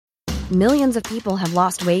Millions of people have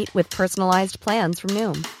lost weight with personalized plans from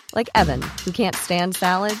Noom. Like Evan, who can't stand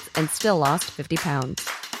salads and still lost 50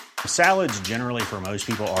 pounds. Salads generally for most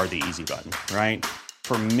people are the easy button, right?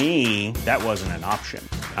 For me, that wasn't an option.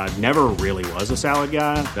 I never really was a salad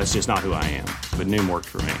guy. That's just not who I am. But Noom worked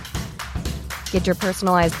for me. Get your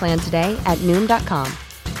personalized plan today at Noom.com.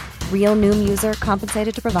 Real Noom user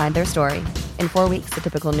compensated to provide their story. In 4 weeks, the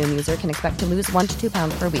typical Noom user can expect to lose 1 to 2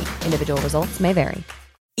 pounds per week. Individual results may vary.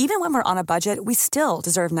 Even when we're on a budget, we still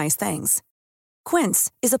deserve nice things. Quince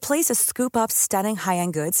is a place to scoop up stunning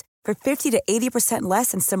high-end goods for 50 to 80%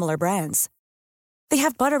 less than similar brands. They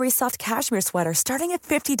have buttery soft cashmere sweaters starting at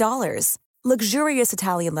 $50, luxurious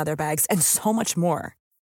Italian leather bags, and so much more.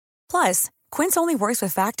 Plus, Quince only works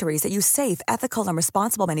with factories that use safe, ethical, and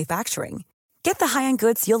responsible manufacturing. Get the high-end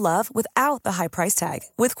goods you'll love without the high price tag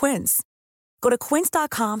with Quince. Go to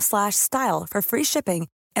quince.com/style for free shipping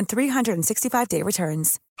and 365-day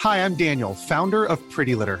returns. Hi, I'm Daniel, founder of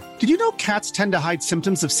Pretty Litter. Did you know cats tend to hide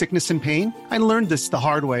symptoms of sickness and pain? I learned this the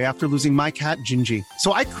hard way after losing my cat, Gingy.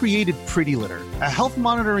 So I created Pretty Litter, a health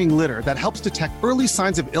monitoring litter that helps detect early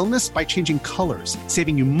signs of illness by changing colors,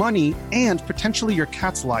 saving you money and potentially your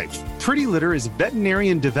cat's life. Pretty Litter is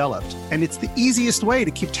veterinarian developed, and it's the easiest way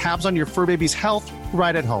to keep tabs on your fur baby's health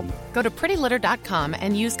right at home. Go to prettylitter.com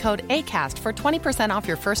and use code ACAST for 20% off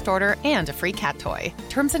your first order and a free cat toy.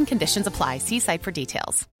 Terms and conditions apply. See site for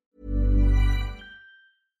details.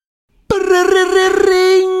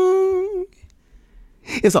 Brrrring.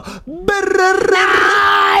 Jag sa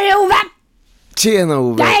Nej, Ove! Tjena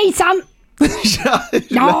Ove. Hejsan!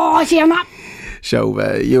 Ja, tjena! Tja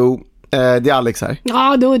Ove, jo, det är Alex här.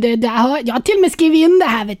 Ja, då, det hör. Jag har till och med skrivit in det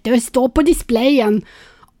här, vet du. Det står på displayen.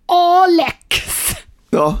 Alex!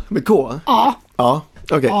 Ja, med K? Ja. Ja,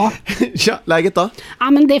 okej. Ja. Tja, läget då?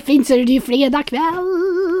 Ja, men det finns ju, det är ju fredag kväll.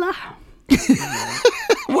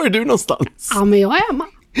 Var är du någonstans? Ja, men jag är hemma.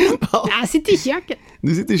 Ja. Jag sitter i köket.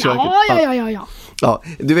 Du sitter i köket? Ja. Ja,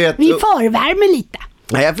 du vet... Vi förvärmer lite.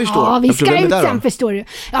 Nej, jag förstår. Ja, vi ska ut sen, förstår du.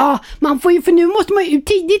 Ja, man får ju, för nu måste man ju ut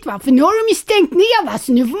tidigt, va? För nu har de ju stängt ner, va?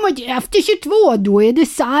 Så nu får man efter 22, då är det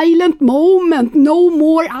silent moment, no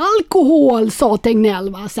more alkohol, sa Tegnell,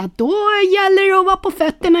 va? Så att då gäller det att vara på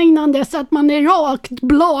fötterna innan dess, att man är rakt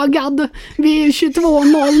blagad vid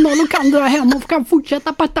 22.00 och kan dra hem och kan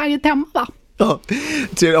fortsätta partiet hemma, va? Ja.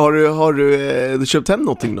 Har du köpt hem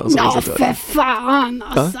någonting då? Ja, för fan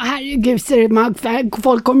alltså, herregud, ser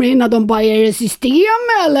folk kommer in och de bara, är det system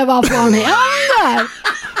eller vad fan händer?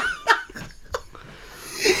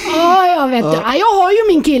 Ja, jag vet det. Ja, jag har ju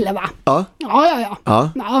min kille, va? Ja.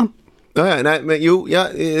 Ja, nej, men jo,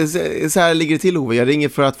 så här ligger det till, Ove. Jag ringer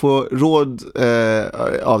för att få råd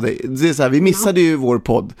av dig. Det är så här, vi missade ju vår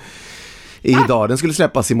podd idag, den skulle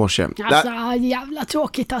släppas i morse. Alltså, jävla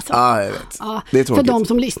tråkigt alltså. Ja, jag vet. Ja, det är tråkigt. för de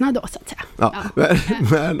som lyssnar då, så att säga. Ja.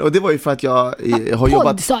 Men, och det var ju för att jag har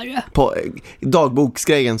jobbat på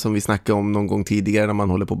dagboksgrejen som vi snackade om någon gång tidigare när man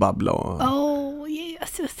håller på att babbla.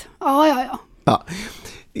 Jesus. Ja.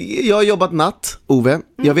 Jag har jobbat natt, Ove.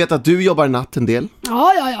 Jag vet att du jobbar natt en del.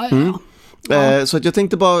 Ja. Så att jag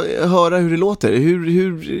tänkte bara höra hur det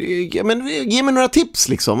låter. Men ge mig några tips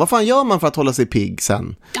liksom. Vad fan gör man för att hålla sig pigg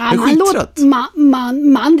sen? Ja, jag är skittrött.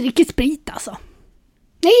 Man dricker sprit alltså.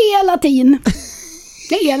 Hela tiden.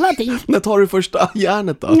 När tar du första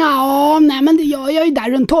järnet då? Ja, nej, men det gör jag ju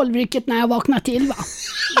där runt 12-rycket när jag vaknar till, va?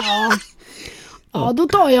 Ja, då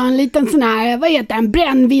tar jag en liten sån här, vad heter det, en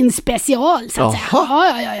brännvin special, så att säga.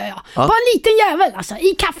 Ja. Bara en liten jävel alltså,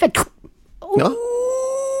 i kaffet. Ja.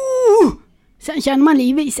 Sen känner man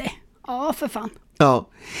liv i sig. Ja, för fan. Ja.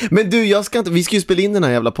 Men du, vi ska ju spela in den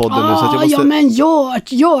här jävla podden nu, så att jag måste... Ja, men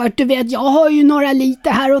gjort, du vet, jag har ju några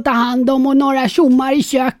liter här att ta hand om och några tjommar i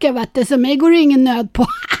köket, vet du, så mig går ingen nöd på.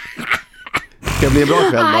 Ska bli en bra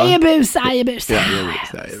kväll, va? Ajebus.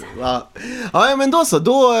 Ja, men då,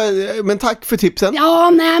 men tack för tipsen. Ja,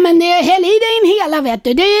 nej, men det häll i dig en hela, vet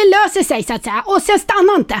du, det löser sig så att säga, och sen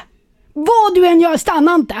stanna inte. Vad du än gör,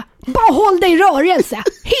 stanna inte. Bara håll dig i rörelse.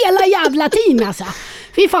 Hela jävla tiden alltså.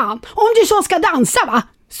 Fy fan. Om du så ska dansa, va?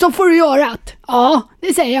 Så får du göra det. Ja,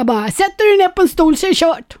 det säger jag bara. Sätter du ner på en stol så är det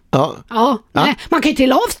kört. Ja. Nej, man kan ju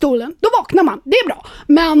trilla av stolen. Då vaknar man. Det är bra.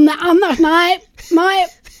 Men annars, nej.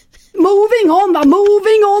 Moving on, va?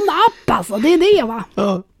 Moving on up alltså. Det är det, va?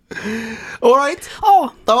 Ja. All right.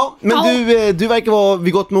 Ja, men du verkar vara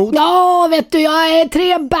vid gott mod. Ja, vet du, jag är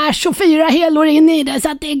 3 bärs och 4 helor in i det,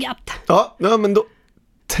 så att det är gött. Ja, men då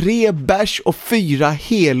 3 bärs och 4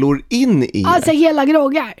 helor in i det. Alltså hela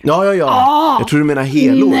groggar. Ja. Jag tror du menar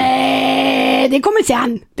helor. Nej. Nej, det kommer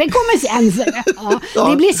sen. Ja.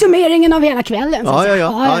 Det blir summeringen av hela kvällen. Ja,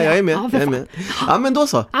 jag är med. Jag är med. Ja, men då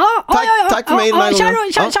så. Tack för mig den här gången.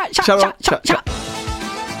 Tja.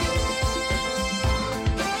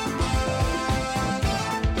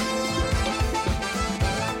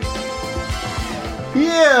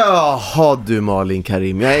 Jaha du Malin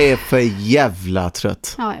Karim, jag är för jävla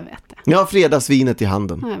trött. Ja, jag vet det. Jag har fredagsvinet i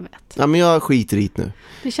handen. Ja, jag vet. Ja, men jag skiter hit nu.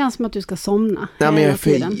 Det känns som att du ska somna. Ja, men jag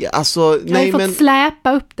är jag har fått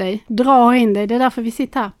släpa upp dig, dra in dig. Det är därför vi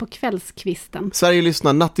sitter här på kvällskvisten. Sverige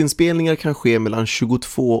lyssnar, nattinspelningar kan ske mellan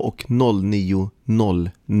 22 och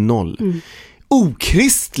 09:00.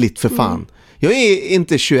 Okristligt för fan. Jag är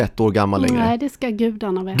inte 21 år gammal längre. Nej, det ska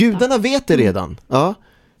gudarna veta. Gudarna vet det redan. Ja.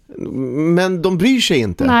 Men de bryr sig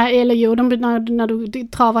inte. Nej, eller jo, när du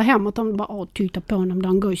travar hemåt, de bara, titta på honom,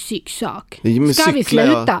 de går i zigzag. Ska vi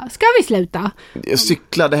sluta? Jag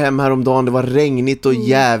cyklade hem häromdagen, det var regnigt och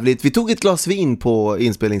jävligt. Vi tog ett glas vin på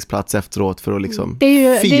inspelningsplats efteråt för att liksom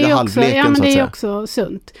fira halvleken. Ja, men det är också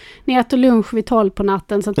sunt. Ni äter lunch vid 12 på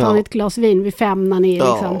natten, så tar ni ett glas vin vid 5 när ni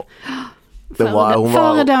liksom...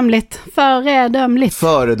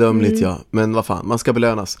 Föredömligt, ja. Men vad fan, man ska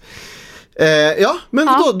belönas. Men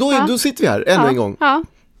då sitter vi här ännu en gång. Ja,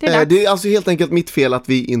 det är alltså helt enkelt mitt fel att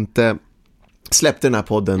vi inte släppte den här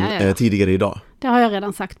podden tidigare idag. Det har jag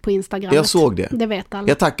redan sagt på Instagram. Jag såg det. Det vet alla.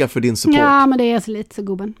 Jag tackar för din support. Ja, men det är så lite så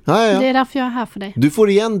gubben. Ja. Det är därför jag är här för dig. Du får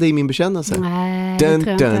igen det i min bekännelse. Nej, det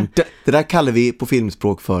tror jag inte. Det där kallar vi på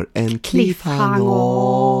filmspråk för en cliffhanger.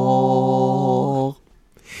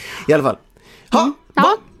 I alla fall.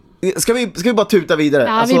 Ska vi bara tuta vidare?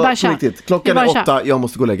 Ja, vi bara kör. Klockan är 8, jag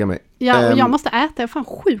måste gå och lägga mig. Ja, och jag måste äta, jag är fan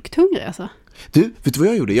sjukt hungrig alltså. Du, vet du vad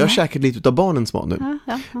jag gjorde? Jag har käkat lite av barnens mat nu.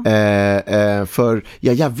 För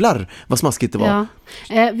jävlar vad smaskigt det var.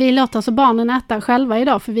 Ja. Vi låter alltså barnen äta själva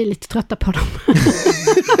idag, för vi är lite trötta på dem.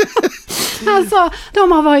 Alltså,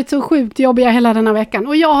 de har varit så sjukt jobbiga hela den här veckan.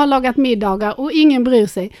 Och jag har lagat middagar och ingen bryr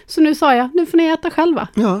sig. Så nu sa jag, nu får ni äta själva.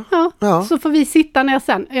 Ja. Så får vi sitta ner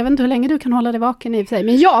sen. Jag vet inte hur länge du kan hålla dig vaken i och för sig.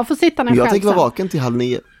 Men jag får sitta ner själv. Jag tänker vara vaken till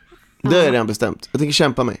 8:30. Det är redan bestämt. Jag tänker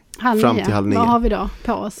kämpa mig fram till 8:30. Vad har vi då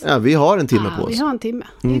på oss? Ja, vi har en timme på oss. Vi har en timme.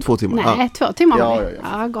 2 timmar. Nej, 2 timmar har vi.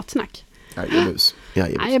 Ja, gott snack. Jag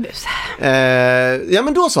är bus. Ja,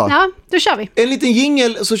 men då så. Ja, då kör vi. En liten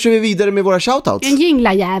jingle, så kör vi vidare med våra shoutouts. En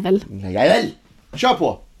jinglajävel. Kör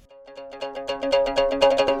på.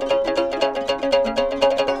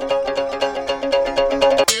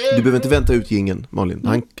 Du behöver inte vänta ut jingeln,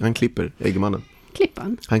 Malin. Han klipper, äggemannen.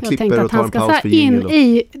 Klipparen? Han klipper och tar en paus för jingeln.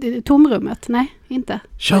 In i tomrummet. Nej, inte.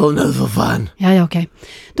 Kör nu för fan. Ja, okej.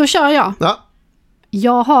 Då kör jag. Ja.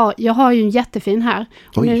 Jag har ju en jättefin här.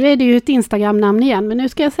 Och nu är det ju ett Instagram-namn igen. Men nu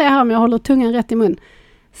ska jag säga här om jag håller tungan rätt i mun.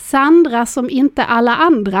 Sandra som inte alla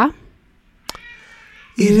andra.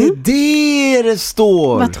 Är det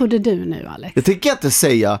står? Vad trodde du nu, Alex? Jag tänker inte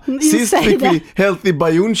säga. Sist fick vi Healthy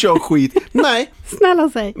Bayuncha och skit. Nej. Snälla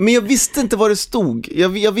säg. Men jag visste inte vad det stod.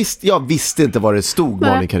 Jag visste inte vad det stod,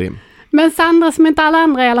 Malin Karim. Men Sandra som inte alla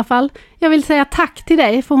andra i alla fall. Jag vill säga tack till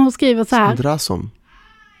dig, för hon skriver så här. Sandrasom.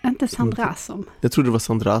 Inte Sandrasom. Jag trodde det var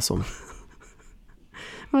Sandrasom.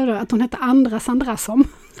 Vadå? Att hon heter andra Sandrasom?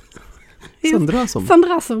 Sandrasom?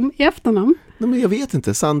 Sandrasom i efternamn. Nej, men jag vet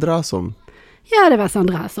inte. Sandrasom. Ja, det var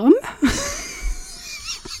Sandrasom.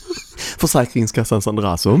 Försäkringskassan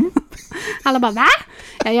Sandrasom. Alla bara, va?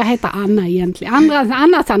 Ja, jag heter Anna egentligen.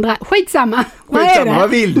 Anna Sandra. Skitsamma. Vad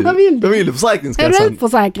vill du? Vad vill du? Försäkringskassan? Är du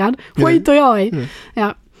utförsäkrad? Skiter jag i.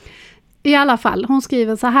 Ja. I alla fall, hon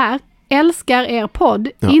skriver så här. Älskar er podd.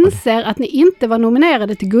 Inser att ni inte var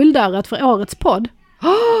nominerade till Guldörat för årets podd.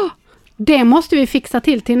 Det måste vi fixa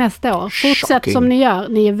till nästa år. Fortsätt som ni gör.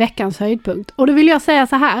 Ni är veckans höjdpunkt. Och då vill jag säga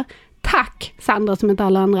så här. Tack Sandra som inte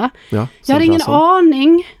alla andra. Jag hade ingen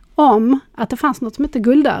aning om att det fanns något som heter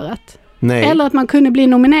Guldörat. Nej. Eller att man kunde bli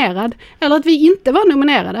nominerad. Eller att vi inte var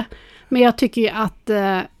nominerade. Men jag tycker ju att...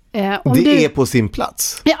 om det är på sin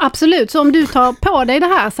plats. Ja, absolut. Så om du tar på dig det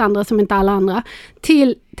här, Sandra, som inte alla andra,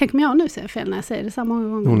 till... Tänk om jag nu säger fel när jag säger det så många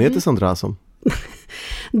gånger. Hon heter Sandra som...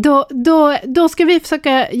 Då ska vi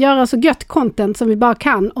försöka göra så gött content som vi bara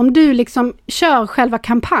kan. Om du liksom kör själva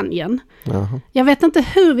kampanjen. Jaha. Jag vet inte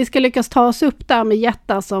hur vi ska lyckas ta oss upp där med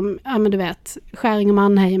jättar som, ja men du vet, Skäring och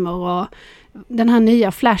Mannheimer och den här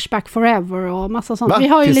nya Flashback Forever och massa sånt. Vi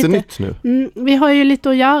har ju finns lite, det nytt nu? Vi har ju lite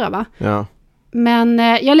att göra, va? Ja. Men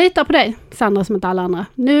jag litar på dig, Sandra, som inte alla andra.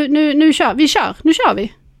 Nu kör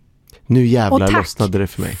vi. Nu jävlar lossnade det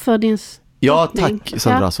för mig. För din stöttning. Ja, tack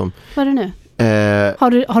Sandra som. Vad är det nu?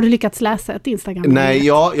 Har du lyckats läsa ett Instagram? Nej,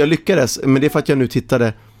 jag lyckades. Men det är för att jag nu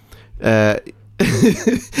tittade.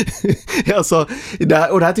 Alltså, det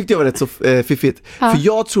här tyckte jag var rätt så fiffigt. För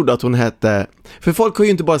jag trodde att hon hette... För folk har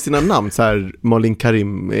ju inte bara sina namn så här, Malin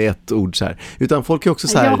Karim är ett ord så här, utan folk är också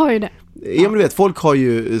så här... Jag har ju det. Ja, men du vet, folk har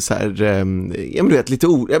ju så här... Ja, men du vet, lite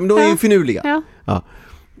ord. Men de är ju finurliga. Ja.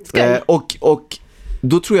 Och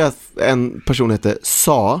då tror jag att en person hette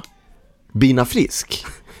Sabina Frisk.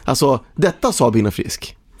 Alltså, detta Sabina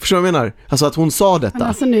Frisk. Förstår du vad jag menar? Alltså att hon sa detta. Men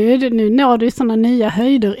alltså nu når du sådana nya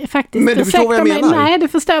höjder faktiskt. Men du förstår vad jag menar? Nej, det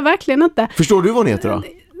förstår jag verkligen inte. Förstår du vad hon heter då?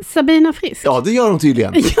 Sabina Frisk. Ja, det gör hon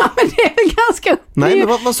tydligen. Ja, men det är ganska... Nej, men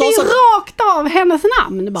vad sa det är rakt av hennes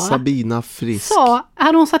namn bara. Sabina Frisk. Så,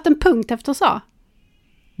 hade hon satt en punkt efter så?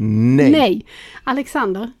 Nej.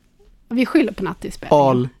 Alexander. Vi skyller på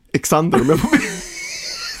nattinspelningen. Alexander.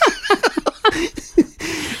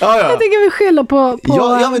 Jag tycker vi skyller på...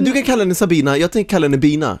 Ja, men du kan kalla henne Sabina. Jag tänker kalla henne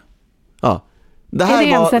Bina. Ja. Det här är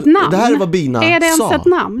det ens ett namn? Det här är vad Bina sa. Är det ens ett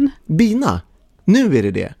namn? Bina. Nu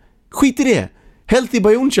är det. Skit i det. Helt i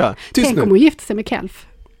Bajoncha. Tänk om hon gifter sig med Kelf.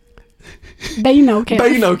 Bina och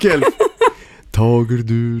Kelf.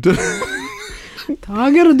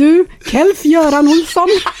 Tager du Kelf Göran Olsson.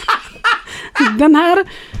 Den här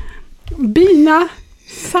Bina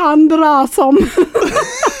Sandra som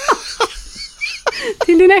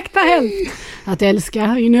till din äkta helt att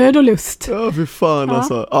älska i nöd och lust. Ja, för fan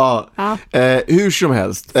alltså. Hur som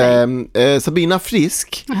helst. Sabina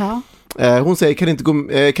Frisk. Hon säger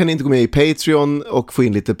kan inte gå med i Patreon och få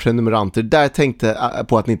in lite prenumeranter. Där tänkte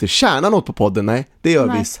på att ni inte tjänar något på podden. Nej, det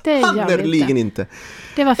gör vi sannerligen inte.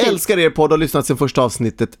 Det var fint. Älskar er podd och har lyssnat sedan första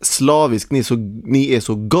avsnittet slaviskt. Ni är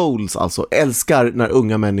så goals alltså. Älskar när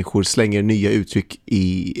unga människor slänger nya uttryck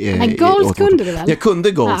i... Men goals kunde du väl? Jag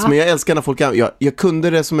kunde goals, men jag älskar när folk... Jag kunde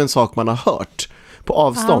det som en sak man har hört på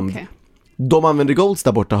avstånd. Okay. De använder goals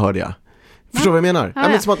där borta, hörde jag. Förstår vad jag menar? Det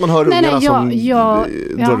är som att man hör ungarna som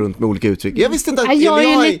drar runt med olika uttryck. Jag visste inte att... Jag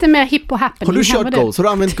är lite mer hipp och happening. Har du kört goals? Har du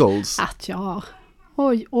använt goals? Att jag har.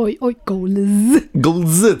 Oj, goals.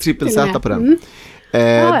 Goals, trippel Z på den.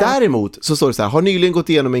 Däremot så står det så här: har nyligen gått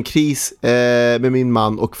igenom en kris med min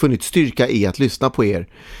man och funnit styrka i att lyssna på er.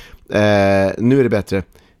 Nu är det bättre.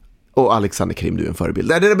 Och Alexander Krim, du är en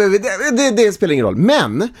förebild. Det spelar ingen roll.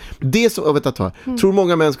 Men det som tror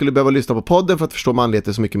många män skulle behöva lyssna på podden för att förstå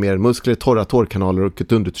manligheter så mycket mer än muskler, torra tårkanaler och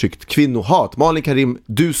ett undertryckt kvinnohat. Malin Karim,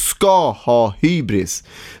 du ska ha hybris.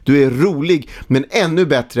 Du är rolig, men ännu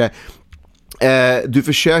bättre. Du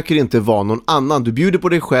försöker inte vara någon annan. Du bjuder på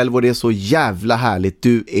dig själv och det är så jävla härligt.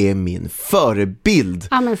 Du är min förebild.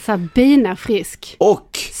 Ja, men Sabina Frisk.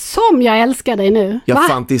 Och som jag älskar dig nu. Jag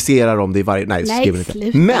fantiserar om det i varje... Nej,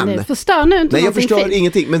 sluta. Men förstör nu inte. Nej, jag förstör fint.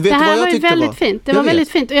 Ingenting. Men vet du vad jag tyckte var? Väldigt fint. Det var väldigt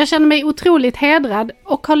fint. Och jag känner mig otroligt hedrad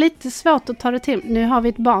och har lite svårt att ta det till. Nu har vi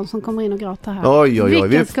ett barn som kommer in och gråter här. Oj.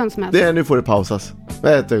 Vilken sekund som helst. Nu får det pausas.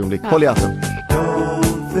 Ett ögonblick. Håll i hatten.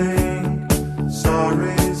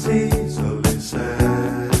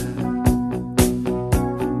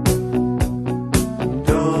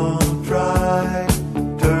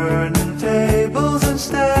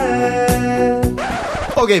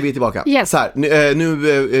 Okej, vi är tillbaka. Yes. Så här,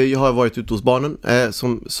 nu jag har varit ute hos barnen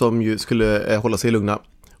som ju skulle hålla sig lugna.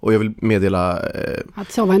 Och jag vill meddela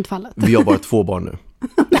att så var inte fallet. Vi har bara 2 barn nu.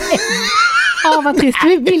 Vad trist.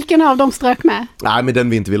 Vilken av dem strök med? Nej, men den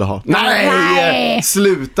vi inte ville ha. Nej!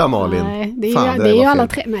 Sluta, Malin. Nej, det är ju alla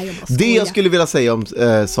 3. Nej, jag skulle vilja säga om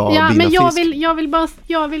Sabina men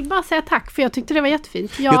jag vill bara säga tack, för jag tyckte det var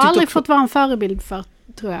jättefint. Jag har aldrig fått vara en förebild för,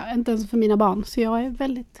 tror jag, inte ens för mina barn. Så jag är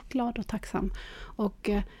väldigt glad och tacksam. Och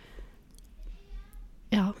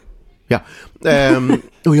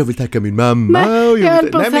och jag vill tacka min mamma. Men jag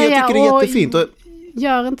tycker det är jättefint.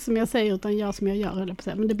 Gör inte som jag säger utan gör som jag gör, eller på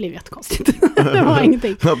sig. Men det blev jättekonstigt. Det var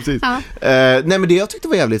ingenting. Ja, precis. Ja. Nej, men det jag tyckte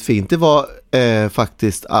var jävligt fint, det var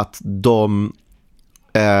faktiskt att de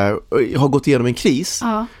har gått igenom en kris.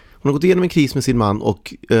 Ja. Hon har gått igenom en kris med sin man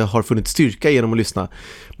och har funnit styrka genom att lyssna.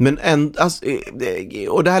 Men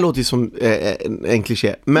och det här låter ju som en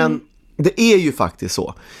kliché, men det är ju faktiskt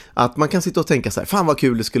så att man kan sitta och tänka så här: fan vad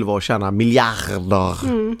kul det skulle vara att tjäna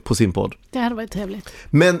miljarder på sin podd. Det hade varit trevligt.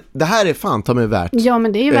 Men det här är fan ta mig värt. Ja,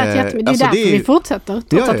 men det är ju värt jättemycket. Det är därför vi fortsätter,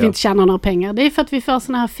 trots att vi inte tjänar några pengar. Det är för att vi får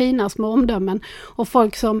såna här fina små omdömen och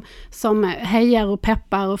folk som hejar och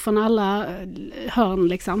peppar och från alla hörn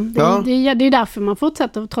liksom. Det är därför man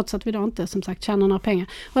fortsätter, trots att vi då inte som sagt tjänar några pengar.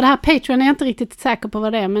 Och det här Patreon är jag inte riktigt säker på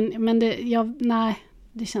vad det är, men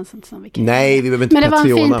det känns inte som vi kan. Nej, vi behöver inte. Men det var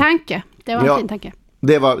en fin tanke. Det var en fin tanke.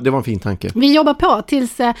 Det var en fin tanke. Vi jobbar på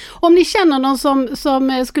tills... om ni känner någon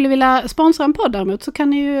som skulle vilja sponsra en podd däremot, så kan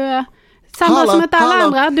ni ju samla som ett alla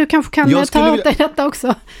andra. Du kanske kan ta åt dig detta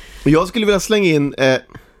också. Jag skulle vilja slänga in...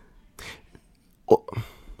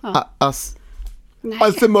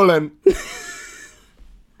 Assemollen.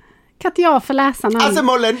 Kan inte jag få läsa namn?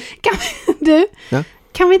 Assemollen. Du, ja?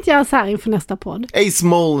 Kan vi inte göra så här inför nästa podd?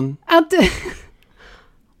 Assemollen. Att...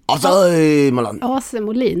 Assemollen. Åse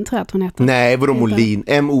Molin tror jag att hon heter. Nej, vadå Molin?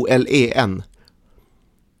 M-O-L-E-N.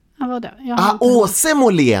 Ja, vadå? Åse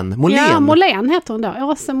Molén. Ja, Molén heter hon då.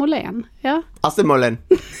 Åse Molén. Ja. Assemollen.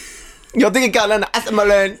 Jag tänker kalla henne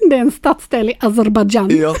Assemollen. Det är en stadsdel i Azerbaijan.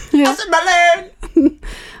 Ja. Assemollen!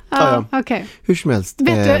 Ja, okej. Hur som helst.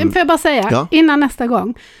 Vet du, får jag bara säga, innan nästa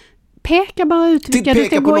gång. Peka bara ut vilka du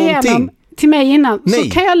ska gå igenom till mig innan. Nej. Så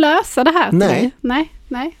kan jag lösa det här till dig. Nej.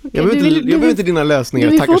 Okay. Jag behöver inte dina lösningar.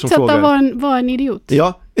 Du vill tackar fortsätta som frågar. Vara en idiot.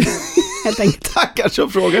 Ja. Helt enkelt. Tackar som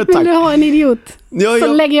frågar. Vill du ha en idiot? Ja.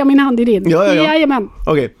 Så lägger jag min hand i din. Ja. Jajamän.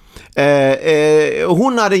 Okej.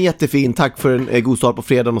 Hon hade en jättefin tack för en god start på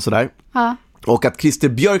fredagen och sådär. Ja. Och att Christer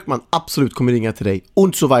Björkman absolut kommer ringa till dig.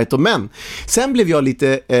 Und so weiter. Men sen blev jag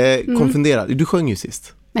lite konfunderad. Du sjöng ju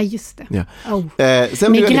sist. Nej, just det. Ja.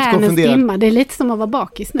 Sen blev jag lite konfunderad. Stimma. Det är lite som att vara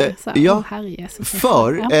bakis nu. Ja,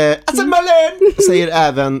 för Assemollen säger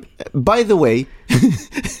även by the way.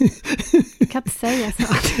 Jag kan inte säga så.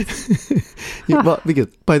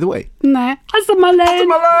 Vilket? By the way? Nej, Assemollen.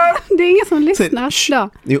 Det är ingen som lyssnar.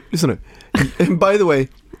 Jo, lyssna nu. By the way,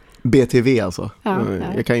 BTV alltså.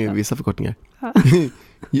 Jag kan ju vissa förkortningar.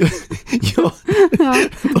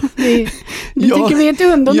 Du tycker vi är ett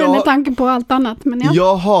under med tanke på allt annat. Men ja.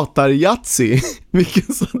 Jag hatar Yatzy.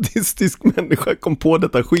 Vilken sadistisk människa kom på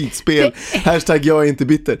detta skitspel. Hashtag jag är inte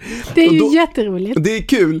bitter. Det är ju jätteroligt. Det är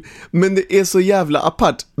kul, men det är så jävla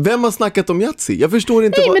apart. Vem har snackat om Yatzy? Jag förstår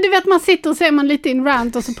inte. Nej, men du vet, man sitter och ser man lite in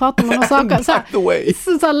rant och så pratar man om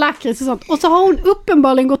saker. Så lakrits och sånt. Och så har hon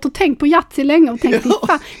uppenbarligen gått och tänkt på Yatzy länge och tänkt,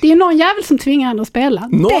 fan, det är någon jävel som tvingar henne att spela.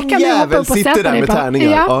 Någon jävel sitter där med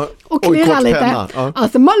tärningar. Ja, och klirrar lite.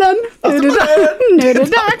 Alltså, Mollen, nu är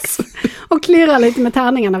det dags. Och klirrar lite med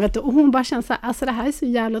tärningarna, vet du. Och hon bara känner så här, alltså det här är så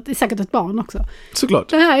jävla, det är säkert ett barn också. Såklart.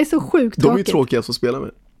 Det här är så sjukt tråkigt. De är ju tråkiga som spelar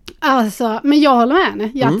med. Alltså, men jag håller med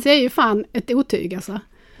henne. Yatzy är ju fan ett otyg alltså.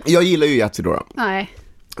 Jag gillar ju Yatzy då. Nej.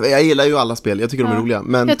 Jag gillar ju alla spel, jag tycker de är roliga.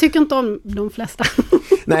 Men... Jag tycker inte om de flesta.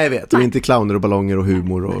 Nej, jag vet. De är inte clowner och ballonger och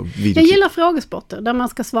humor och videoklipp. Jag gillar frågesporter där man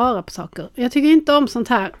ska svara på saker. Jag tycker inte om sånt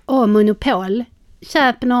här, monopol.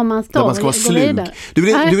 Köp när man står och man ska vara slug. Du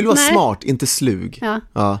vill vara smart, inte slug.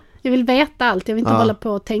 Ja. Jag vill veta allt, jag vill inte hålla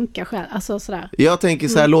på och tänka själv. Alltså sådär. Jag tänker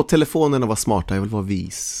så här, låt telefonerna vara smarta, jag vill vara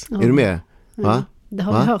vis. Är du med? Va? Det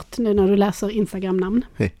har vi hört nu när du läser Instagram-namn.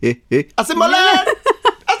 Assemollen!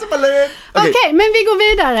 Okej, men vi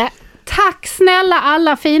går vidare. Tack snälla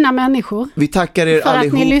alla fina människor. Vi tackar er för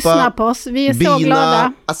allihopa. Att ni lyssnar på oss. Vi är så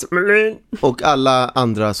glada. Och alla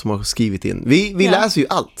andra som har skrivit in. Vi läser ju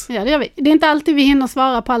allt. Ja, det gör vi. Det är inte alltid vi hinner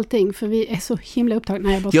svara på allting för vi är så himla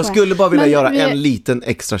upptagna. Jag skulle bara vilja göra en liten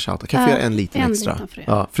extra shout. Kan jag få göra en liten extra?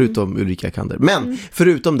 Förutom Ulrika Kander. Men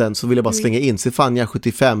förutom den så vill jag bara slänga in Stefania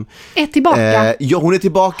 75. Är tillbaka. Ja, hon är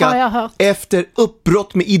tillbaka. Har jag hört. Efter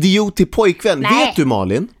uppbrott med idiot till pojkvän. Nej. Vet du,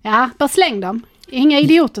 Malin? Ja, bara släng dem. Inga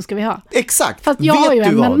idioter ska vi ha. Exakt. Fast jag har ju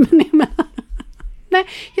en, men nej,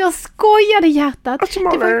 jag skojade hjärtat. Det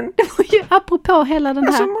var ju apropå hela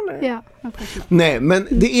den här. Nej, men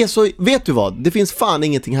det är så, vet du vad? Det finns fan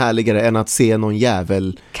ingenting härligare än att se någon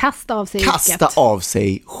jävel kasta av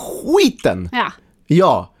sig skiten.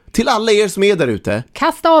 Ja, till alla er som är där ute.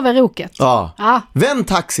 Kasta av er roket. Ja. Vänd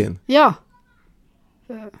taxin. Ja.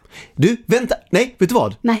 Du, vänta. Nej, vet du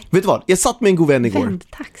vad? Nej. Vet du vad? Jag satt med en god vän igår. Vänd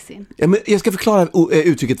taxin. Jag ska förklara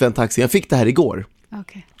uttrycket vänd taxin. Jag fick det här igår.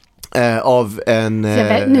 Okej. Av en...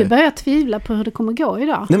 Nu börjar jag tvivla på hur det kommer gå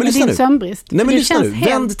idag. Nej, men lyssna din sömnbrist. Nej, men lyssna nu.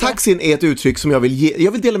 Vänd taxin är ett uttryck som jag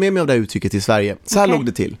vill dela med mig av det här uttrycket i Sverige. Så här låg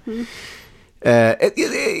det till.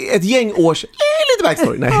 Ett gäng år sedan, lite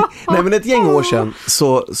backstory, nej, men ett gäng år sedan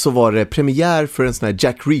så var det premiär för en sån här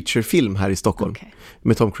Jack Reacher-film här i Stockholm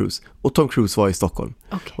med Tom Cruise. Och Tom Cruise var i Stockholm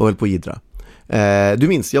och höll på att jiddra. Du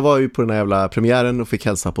minns, jag var ju på den här jävla premiären och fick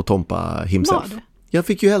hälsa på Tompa himself. Jag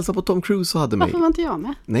fick ju hälsa på Tom Cruise och hade mig. Varför var inte jag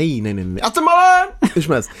med? Nej. Hur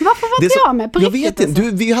som helst. Varför var inte jag med? På jag vet inte,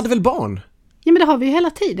 vi hade väl barn? Ja, men det har vi ju hela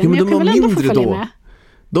tiden. Men jag kan väl ändå få följa med.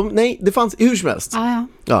 Nej, det fanns hur som helst.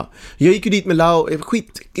 Ja. Jag gick ju dit med Lau.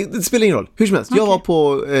 Det spelar ingen roll. Hur som helst. Jag var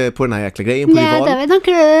på den här jäkla grejen på Rival. Nej,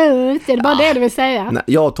 det är bara det du vill säga. Nej,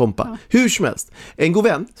 jag och Tompa. Hur som helst. En god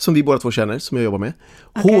vän som vi båda två känner, som jag jobbar med.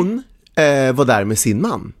 Hon var där med sin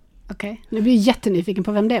man. Okej. Nu blir jag jättenyfiken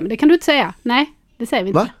på vem det är. Men det kan du inte säga. Nej, det säger vi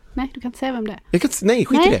inte. Va? Nej, du kan inte säga vem det är. Nej,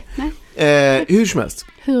 skit i det. Hur som helst.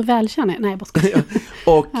 Hur väl känner jag? Nej, bara ska.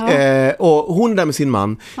 Och hon där med sin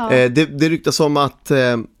man. Det ryktas om att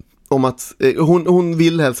hon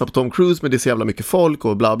vill hälsa på Tom Cruise, men det är så jävla mycket folk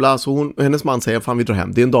och bla bla. Så hennes man säger, fan vi drar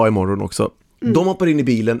hem. Det är en dag imorgon också. De hoppar in i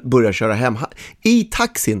bilen, börjar köra hem. I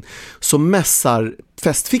taxin så mässar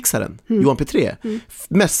festfixaren, Johan Petré,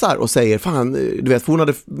 mässar och säger, fan, du vet, för hon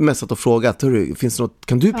hade mässat och frågat, finns det något,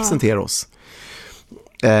 kan du presentera oss?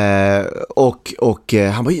 Och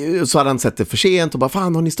han bara, så hade han sett det för sent och bara,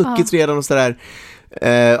 fan, har ni stuckits redan och sådär?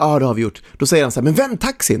 Ja, det har vi gjort. Då säger han så här, men vänd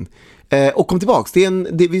taxin och kom tillbaks.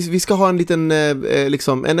 Vi ska ha en liten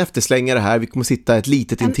liksom en efterslängare här. Vi kommer sitta ett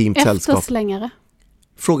litet intimt sällskap. En efterslängare?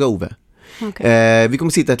 Fråga Ove. Vi kommer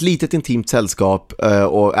sitta ett litet intimt sällskap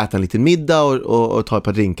och äta en liten middag och ta ett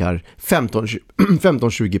par drinkar.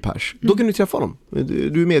 15-20 pers. Då kan du träffa honom.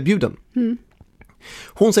 Du är medbjuden.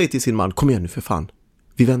 Hon säger till sin man, kom igen nu för fan.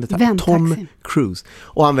 Vi vänder Tom taxin. Cruise.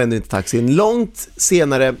 Och han vänder inte taxin. Långt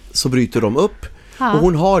senare så bryter de upp. Och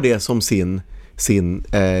hon har det som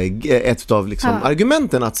ett av liksom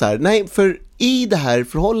argumenten att så här, nej, för i det här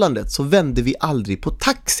förhållandet så vänder vi aldrig på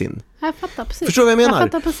taxin. Jag fattar precis. Förstår du vad jag menar?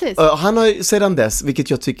 Jag fattar precis. Han har sedan dess, vilket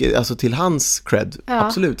jag tycker, alltså till hans cred,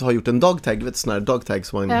 absolut, har gjort en dogtag, du vet, sån här dogtag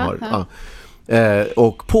som man har. Ja.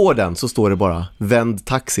 Och på den så står det bara vänd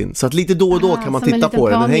taxin. Så att lite då och då kan man titta på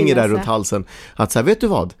den. Den hänger där runt halsen. Att så här, vet du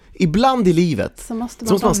vad? Ibland i livet så måste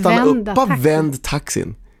man stanna upp. Bara vänd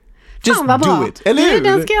taxin. Just do bra. It. Eller hur?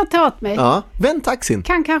 Den ska jag ta åt mig. Ja, vänd taxin.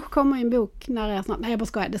 Kan kanske komma i en bok när jag snart. Nej, jag bara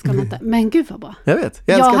skojar, det ska man inte. Men gud vad bra. Jag vet.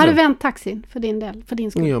 Jag hade vänt taxin för din del, för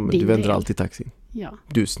din skull. Ja, men du vänder alltid taxin. Ja.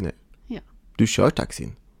 Du är snäll. Ja. Du kör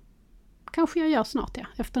taxin. Kanske jag gör snart, ja.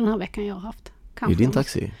 Efter den här veckan jag har haft. Är din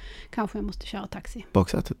taxi? Kanske jag måste köra taxi.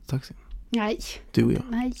 Baksätet taxi? Nej. Du och jag?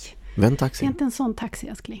 Nej. Vänd taxi. Det är inte en sån taxi,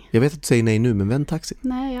 älskling. Jag vet att du säger nej nu, men vänd taxi.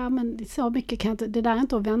 Nej, ja, men så mycket kan jag inte. Det där är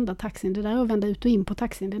inte att vända taxin. Det där är att vända ut och in på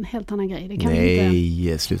taxin. Det är en helt annan grej. Det kan nej,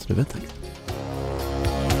 inte... sluta nu, vänd taxi.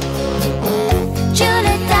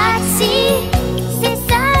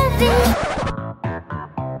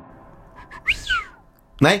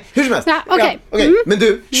 Nej, hur som helst. Ja, okej. Men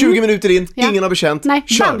du, 20 minuter in, ingen har bekänt. Nej,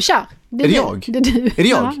 kör. Det är det jag? Det är du. Är det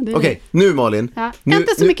jag? Okej, nu Malin. Ja.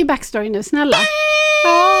 Inte så mycket backstory nu, snälla.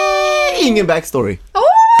 Ingen backstory.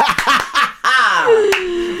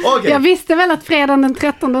 Okay. Jag visste väl att fredagen den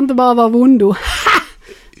 13 inte bara var vondo.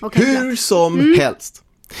 Hur som helst.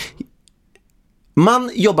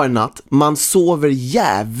 Man jobbar natt, man sover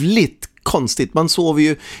jävligt konstigt. Man sover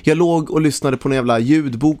ju, jag låg och lyssnade på en jävla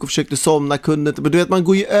ljudbok och försökte somna, kunde inte. Men du vet, man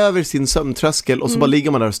går ju över sin sömntröskel och så bara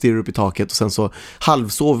ligger man där och stirrar upp i taket och sen så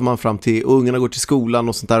halvsover man fram till, och ungarna går till skolan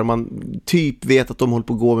och sånt där och man typ vet att de håller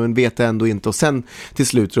på att gå men vet ändå inte, och sen till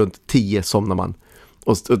slut runt 10 somnar man.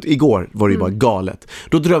 Och igår var det ju bara galet.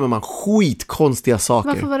 Då drömmer man skitkonstiga saker.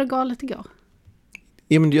 Varför var det galet igår?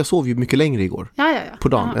 Ja, men jag sov ju mycket längre igår på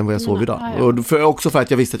dagen än vad jag sov idag. Och också för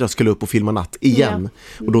att jag visste att jag skulle upp och filma natt igen.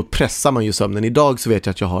 Och då pressar man ju sömnen. Idag så vet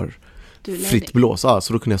jag att jag har fritt blås. Så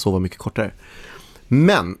då kunde jag sova mycket kortare.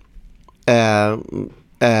 Men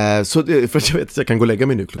så för att jag vet att jag kan gå och lägga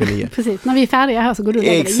mig nu klockan 9. Precis, när vi är färdiga här så går du och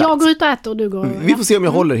lägger dig. Jag går ut och äter och du går... Vi får se om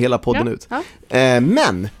jag håller hela podden ut.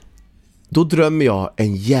 Men då drömmer jag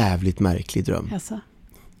en jävligt märklig dröm. Alltså.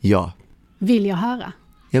 Ja. Vill jag höra?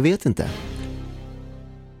 Jag vet inte.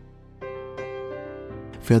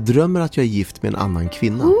 För jag drömmer att jag är gift med en annan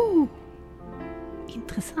kvinna.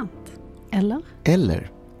 Intressant.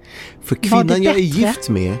 Eller? För kvinnan jag är gift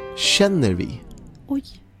med känner vi. Oj.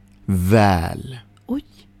 Väl. Oj.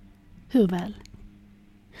 Hur väl?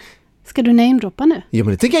 Ska du namedroppa nu? Ja,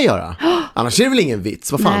 men det tänker jag göra. Annars är det väl ingen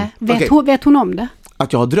vits. Vad fan? Nej. Vet hon om det?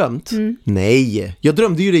 Att jag har drömt? Nej. Jag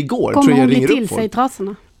drömde ju det igår. Kommer tror jag hon ringer bli till upp sig i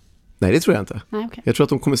trasorna? Nej, det tror jag inte. Nej, okay. Jag tror att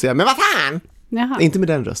de kommer säga, men vad fan? Jaha. Inte med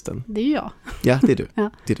den rösten. Det är ju jag. Ja, det är du.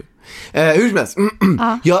 Det är du. Hur som helst.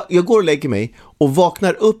 Jag går och lägger mig och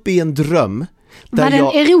vaknar upp i en dröm. Där var den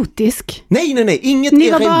erotisk? Nej, inget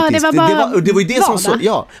erotiskt. Det var ju det som så.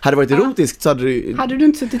 Ja, hade det varit erotiskt så hade du... Hade du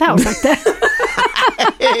inte suttit här och sagt det?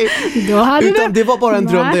 Då hade utan det var bara en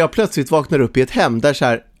dröm där jag plötsligt vaknar upp i ett hem där så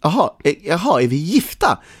här, jaha, är vi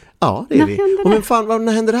gifta? Ja, det är vi. Men fan,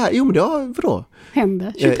 när hände det här? Jo, men vadå?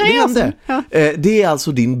 Hände. 23 år sedan. Ja. Det är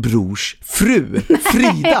alltså din brors fru,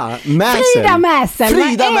 Frida Mäsel. Frida Mäsel,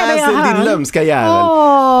 din lömska jävel.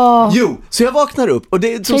 Jo, så jag vaknar upp och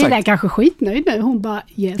det som Frida är kanske skitnöjd nu. Hon bara,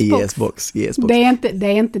 yes box. Det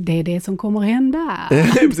är inte det som kommer hända.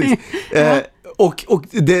 Precis. Och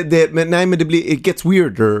men det blir, it gets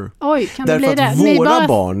weirder. Oj, kan det bli det? Därför att våra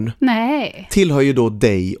barn tillhör ju då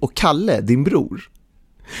dig och Kalle, din bror.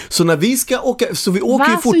 Så när vi ska åka, så vi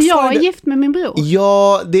åker ju fortfarande... Så jag är gift med min bror?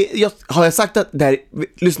 Ja, har jag sagt att...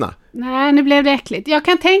 Lyssna. Nej, nu blev det äckligt. Jag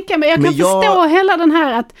kan tänka mig, jag kan förstå hela den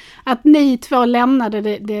här att ni två lämnade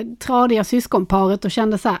det tradiga syskonparet och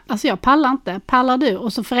kände så här, alltså jag pallar inte, pallar du?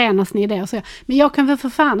 Och så förenas ni det och så. Men jag kan väl för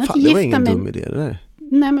fan inte gifta mig... Det var ingen dum idé det där.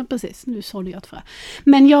 Nej men precis, nu såg jag för.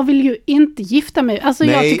 Men jag vill ju inte gifta mig. Alltså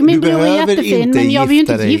Nej, jag tycker min bror är jättefin, men jag vill ju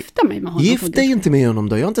inte gifta mig med honom. Gift dig inte med honom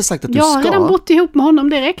då, jag har inte sagt att du ska. Jag har redan bott ihop med honom,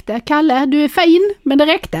 det räckte. Kalle, du är fin, men det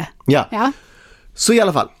räckte. Ja. Så i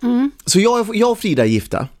alla fall, så jag och Frida är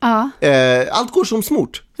gifta. Allt går som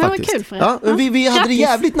smort. Faktiskt. Det var kul för er. Vi hade det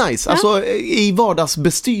jävligt nice, alltså i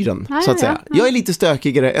vardagsbestyren så att säga. Jag är lite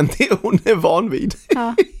stökigare än det hon är van vid.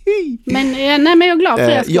 Men jag är glad för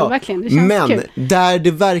det skull, verkligen. Det känns men kul. Där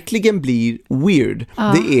det verkligen blir weird,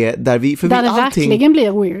 det är där vi... verkligen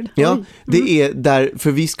blir weird. Ja, det är där,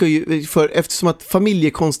 för vi ska ju, eftersom att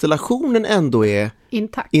familjekonstellationen ändå är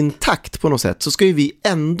intakt på något sätt, så ska ju vi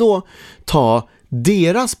ändå ta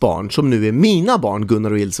deras barn, som nu är mina barn,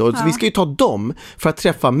 Gunnar och Ilse, och vi ska ju ta dem för att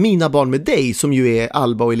träffa mina barn med dig, som ju är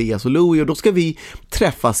Alba och Elias och Louie, och då ska vi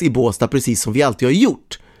träffas i Båstad precis som vi alltid har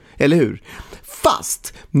gjort, eller hur?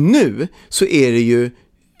 Fast nu så är det ju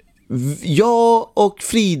jag och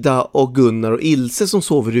Frida och Gunnar och Ilse som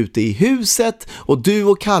sover ute i huset, och du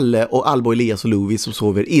och Kalle och Alba och Elias och Louie som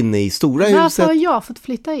sover inne i stora huset. Varför har jag fått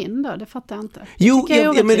flytta in då? Det fattar jag inte.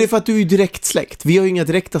 Men det är för att du är direkt släkt. Vi har ju inga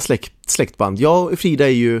direkta släktband. Jag och Frida är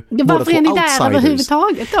ju båda två outsiders. Varför är ni där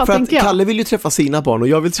överhuvudtaget då, för att Kalle vill ju träffa sina barn och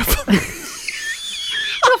jag vill träffa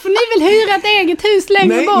Varför ni vill hyra ett eget hus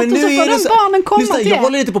längre bort och så får de barnen komma till. Jag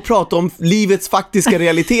håller inte på att prata om livets faktiska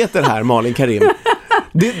realiteter här, Malin Karim.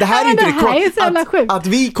 Det här är inte det att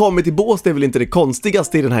vi kommer till Båstad är väl inte det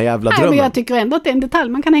konstigaste i den här jävla drömmen. Men jag tycker ändå att det är en detalj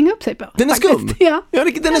man kan hänga upp sig på. Den är skum. Ja, den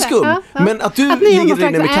är skum. Ja. Men att du ligger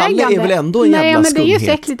inne med Kalle är väl ändå en jävla skumhet. Nej, men det är ju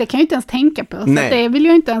så äckligt, det kan jag inte ens tänka på. Så det vill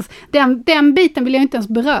jag inte ens, den biten vill jag inte ens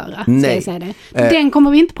beröra. Nej. Så det. Den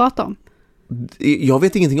kommer vi inte prata om. Jag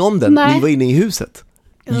vet ingenting om den. Ni var inne i huset.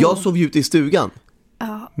 Jag sov ute i stugan.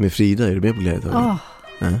 Med Frida, är du med på glädje?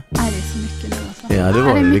 Nej, det är så mycket nu alltså. Ja, det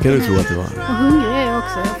var det. Det kan du tro att det var. Och hungrig är jag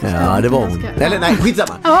också. Ja, det var hon. Nej,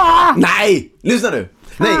 skitsamma. Nej, lyssna nu.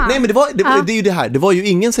 Nej, men det är ju det här. Det var ju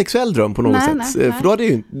ingen sexuell dröm på något sätt. För då hade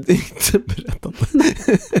jag ju inte berättat.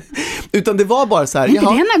 Utan det var bara så här. Inte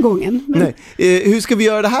denna gången. Men... Nej. Hur ska vi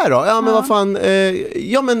göra det här då? Ja, men vad fan.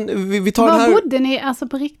 Ja, men vi tar den här. Var bodde ni alltså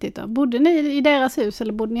på riktigt då? Bodde ni i deras hus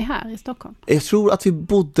eller bodde ni här i Stockholm? Jag tror att vi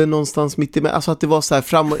bodde någonstans mitt emellan. Alltså att det var så här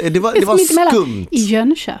framåt. Det var skumt. I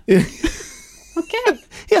Jönköping. Okej.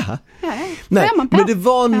 Ja. Nej, men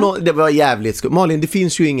det var jävligt skumt. Malin, det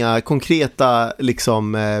finns ju inga konkreta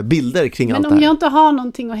liksom bilder kring allt det här. Men om jag inte har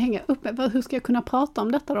någonting att hänga upp med, hur ska jag kunna prata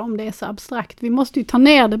om detta då, om det är så abstrakt? Vi måste ju ta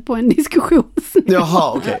ner det på en diskussion.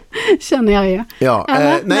 Jaha, okej. Känner jag ju. Ja,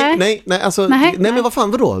 nej, men vad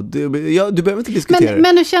fan, vadå? Du behöver inte diskutera det.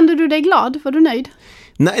 Men hur kände du dig glad? Var du nöjd?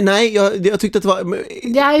 Nej, jag tyckte att det var...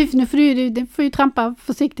 Ja, nu får ju trampa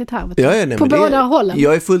försiktigt här. Ja, på båda hållen.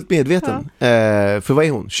 Jag är fullt medveten. För vad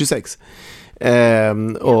är hon? 26. Det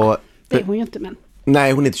är hon ju inte, men...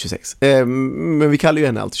 Nej, hon är inte 26. Men vi kallar ju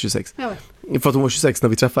henne alltid 26. För att hon var 26 när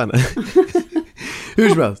vi träffade henne. Hur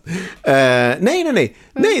som helst. Nej,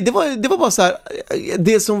 det var bara så här.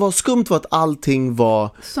 Det som var skumt var att allting var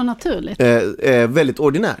så naturligt. Väldigt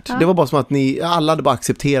ordinärt. Det var bara som att alla hade bara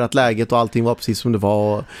accepterat läget och allting var precis som det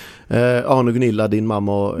var. Och Arne och Gunilla, din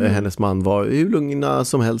mamma och hennes man var hur lugna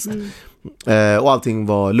som helst. Och allting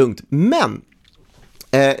var lugnt. Men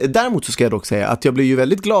däremot så ska jag dock säga att jag blev ju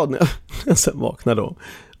väldigt glad när jag sen vaknade då.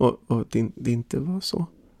 Och det inte var så.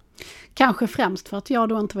 Kanske främst för att jag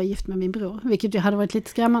då inte var gift med min bror, vilket ju hade varit lite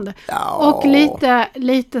skrämmande. Ja. Och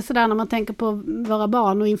lite sådär när man tänker på våra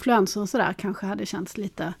barn och influenser och sådär, kanske hade känts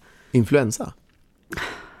lite... Influensa?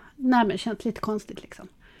 Nej, men känts lite konstigt liksom.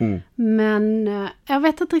 Men jag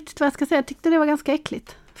vet inte riktigt vad jag ska säga. Jag tyckte det var ganska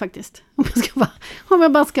äckligt faktiskt. Om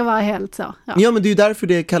jag bara ska vara helt så. Ja, men det är ju därför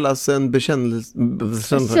det kallas en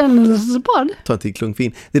bekännelsepodd. Ta en till klunk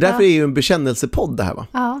fin. Det är därför det är ju en bekännelsepodd det här, va?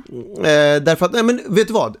 Ja. Därför att, nej men vet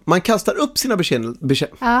du vad? Man kastar upp sina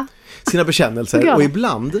bekännelser och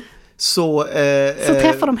ibland så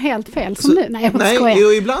träffar de helt fel som nu. Nej,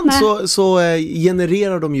 och ibland så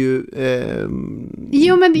genererar de ju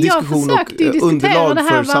jo, men jag försökte ju diskutera det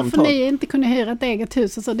här varför samtal. Ni inte kunde hyra ett eget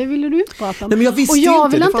hus och så. Det ville du inte prata om. Nej, men jag visste och jag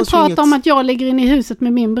vill inte prata om att jag ligger inne i huset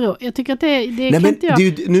med min bror. Jag tycker att det kan inte jag.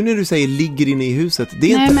 Nu när du säger ligger inne i huset,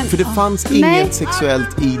 det är inte, för det fanns inget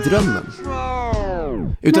sexuellt i drömmen.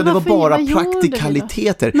 Utan det var bara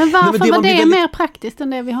praktikaliteter. Men varför var det mer praktiskt än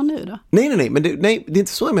det vi har nu då? Nej, men det är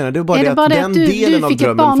inte så jag menar. Det är bara det att den delen av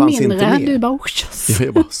drömmen fanns inte med. Du bara,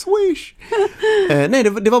 jag bara, swish. Nej,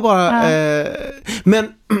 det var bara...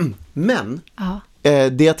 Men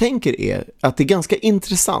det jag tänker är att det är ganska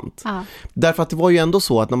intressant. Därför att det var ju ändå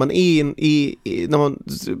så att när man när man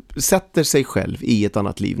sätter sig själv i ett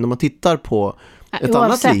annat liv, när man tittar på ett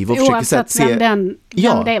annat liv och försöker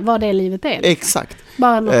se vad det livet är. Liksom. Exakt.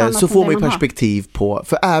 Så får man ju perspektiv på,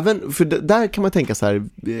 för där kan man tänka så här,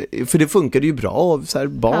 för det funkade ju bra och så här,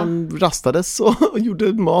 barn rastades och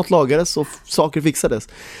gjorde mat, lagades och saker fixades.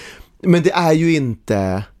 Men det är ju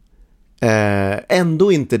inte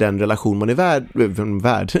ändå inte den relation man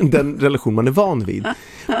är den relation man är van vid.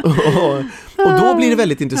 och då blir det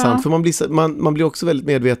väldigt intressant, för man blir också väldigt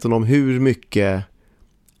medveten om hur mycket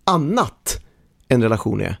annat en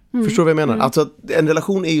relation är. Förstår du vad jag menar? Alltså en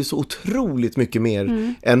relation är ju så otroligt mycket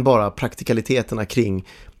mer än bara praktikaliteterna kring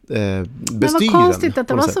bestyren. Men vad konstigt att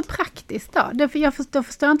det var så praktiskt då. Jag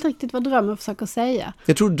förstår inte riktigt vad drömmen försöker säga.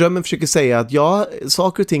 Jag tror drömmen försöker säga att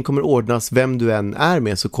saker och ting kommer ordnas, vem du än är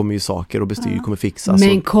med så kommer ju saker och bestyr kommer fixas.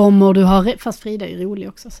 Men kommer du ha fast Frida är rolig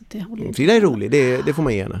också. Så Frida är rolig, det får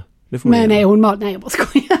man ge henne. Men är hon nej jag bara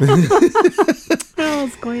skojar.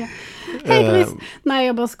 Jag skojar. Hej Chris. Nej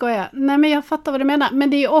jag bara skojar. Nej men jag fattar vad du menar. Men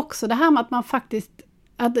det är också det här med att man faktiskt,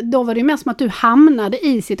 att då var det ju mer som att du hamnade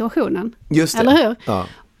i situationen. Just det. Eller hur? Ja.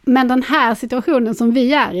 Men den här situationen som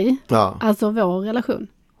vi är i, alltså vår relation,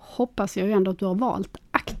 hoppas jag ju ändå att du har valt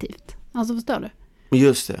aktivt. Alltså förstår du?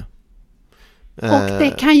 Just det. Och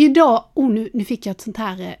det kan ju då, nu fick jag ett sånt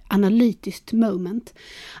här analytiskt moment,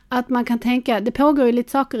 att man kan tänka, det pågår ju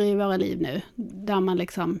lite saker i våra liv nu, där man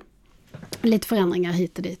liksom, lite förändringar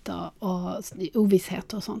hit och dit och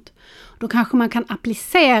ovissheter och sånt. Då kanske man kan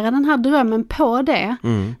applicera den här drömmen på det,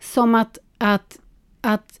 som att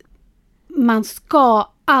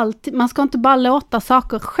man ska inte bara låta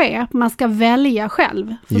saker ske, man ska välja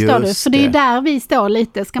själv. Förstår du? För det är där vi står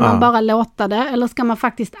lite. Ska man bara låta det, eller ska man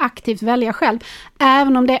faktiskt aktivt välja själv?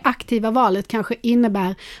 Även om det aktiva valet kanske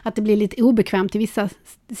innebär att det blir lite obekvämt i vissa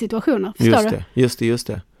situationer. Förstår du? Just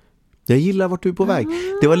det. Jag gillar vart du är på väg.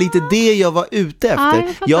 Det var lite det jag var ute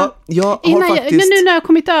efter. Jag har faktiskt... Men nu när jag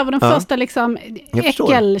kommit över den första liksom,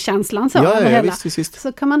 äckelkänslan visst.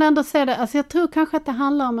 Så kan man ändå säga det. Alltså jag tror kanske att det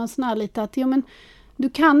handlar om en sån här lite att du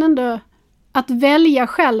kan ändå, att välja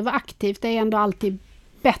själv aktivt är ändå alltid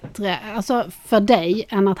bättre alltså för dig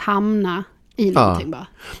än att hamna i någonting bara.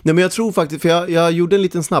 Nej, men jag tror faktiskt, för jag gjorde en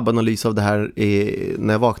liten snabb analys av det här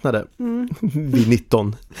när jag vaknade vid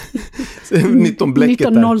 19 bläcket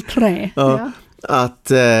 1903. Ja. Att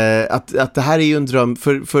det här är ju en dröm,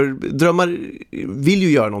 för drömmar vill ju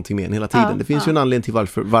göra någonting med en hela tiden. Det finns ju en anledning till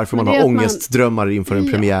varför man har ångestdrömmar inför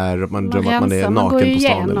en premiär, man drömmer att man är naken på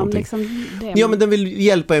stan eller någonting. Liksom men den vill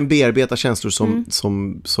hjälpa en bearbeta känslor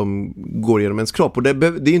som går genom ens kropp, och det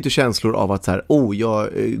är ju inte känslor av att så här, jag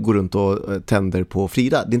går runt och tänder på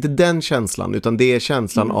Frida. Det är inte den känslan, utan det är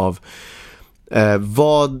känslan av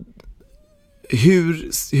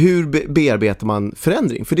hur bearbetar man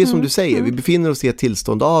förändring? För det är som du säger, vi befinner oss i ett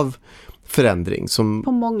tillstånd av förändring som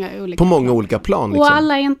på många olika plan. Liksom. Och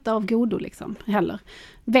alla är inte av godo liksom, heller.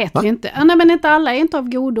 Vet vi inte. Nej, men inte alla är inte av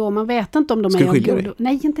godo, och man vet inte om de är av godo. Dig?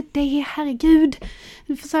 Nej, inte det, herregud.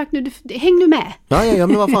 Försök nu, häng nu med. Ja,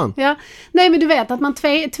 men vad fan. Nej, men du vet att man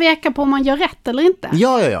tvekar på om man gör rätt eller inte.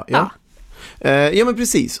 Ja. Ja, men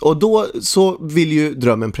precis. Och då så vill ju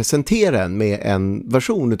drömmen presentera en med en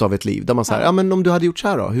version av ett liv där man säger, men om du hade gjort så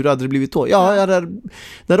här då, hur hade det blivit då? Det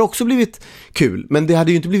hade också blivit kul, men det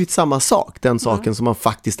hade ju inte blivit samma sak, den saken som man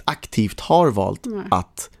faktiskt aktivt har valt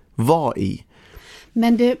att vara i.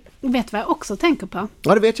 Men du vet vad jag också tänker på?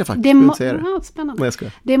 Ja, det vet jag faktiskt. Spännande.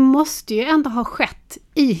 Det måste ju ändå ha skett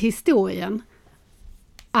i historien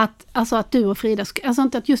att du och Frida, alltså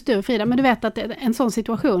inte att just du och Frida, men du vet att det är en sån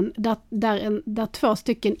situation där två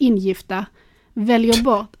stycken ingifta väljer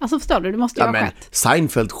bort, alltså förstår du, det måste ju ha skett.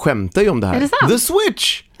 Seinfeld skämtar ju om det här. Är det sant? The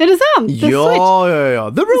Switch! Är det sant? The Switch.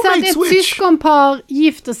 Ja. The roommate så att ett syskonpar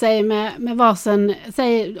gifter sig med varsin,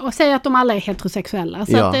 säger att de alla är heterosexuella.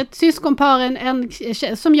 Så att ett syskonpar, en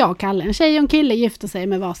som jag kallar en tjej och en kille, gifter sig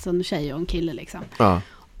med varsin tjej och en kille liksom. Ja.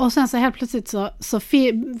 Och sen så helt plötsligt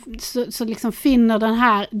så liksom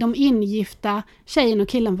finner de ingifta tjejen och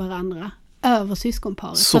killen varandra över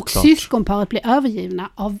syskonparet. Såklart. Så att syskonparet blir övergivna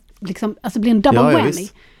av liksom, alltså blir en double whammy.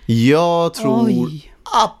 Jag tror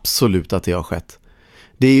absolut att det har skett.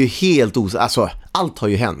 Det är ju helt alltså allt har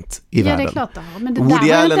ju hänt i världen. Ja, det är klart det har. Men det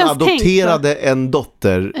Woody Allen adopterade en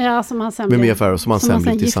dotter som han sen med Mia Farrow som han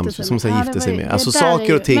sen gifte sig med. Alltså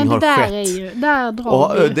saker och ting har skett.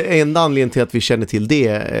 Och det är en anledning till att vi känner till det,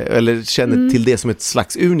 eller känner till det som ett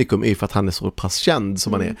slags unikum, är för att han är så pass känd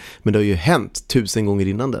som han är. Men det har ju hänt 1000 gånger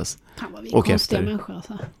innan dess. Och konstiga människor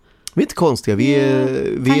alltså. Vi är inte konstiga. Vi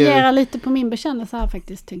tangerar lite på min bekännelse här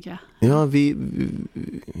faktiskt, tycker jag.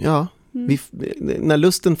 Ja, när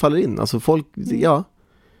lusten faller in, alltså folk,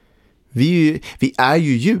 Vi är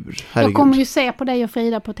ju djur, herregud. Jag kommer ju se på dig och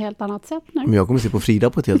Frida på ett helt annat sätt nu. Men jag kommer se på Frida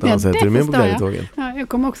på ett helt annat sätt. Är du med på glädjetåget? Ja, jag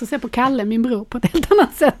kommer också se på Kalle, min bror, på ett helt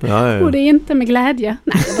annat sätt. Ja. Och det är inte med glädje.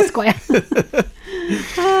 Nej, jag bara skojar.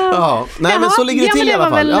 Men så ligger det till i alla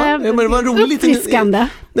fall. Men det var en rolig liten... Uppfriskande.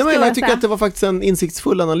 Jag tycker att det var faktiskt en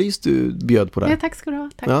insiktsfull analys du bjöd på där. Ja, tack ska du ha.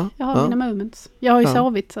 Tack. Ja, jag har mina moments. Jag har ju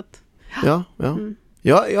sovit så att...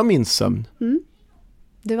 Ja, jag minns sömn.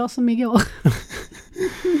 Det var som igår.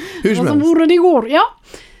 Hur som helst. Vore det igår, ja.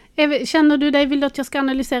 Känner du dig, vill du att jag ska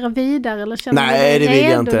analysera vidare? Eller känner Nej, du det vill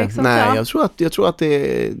jag inte. Liksom, Nej, jag tror att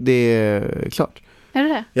det är klart. Är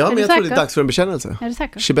det? Ja, är men jag tror det är dags för en bekännelse. Är du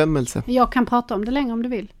säker? Kibemmelse. Jag kan prata om det längre om du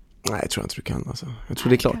vill. Nej, jag tror inte du kan. Alltså. Jag tror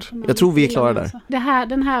det är klart. Jag tror vi är klara där. Alltså.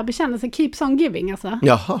 Den här bekännelsen keeps on giving, alltså.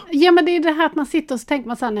 Jaha. Ja, men det är det här att man sitter och så tänker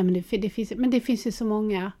man så här, nej, men det finns ju så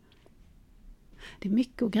många... Det är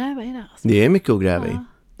mycket att gräva i där. Alltså. Det är mycket att gräva i.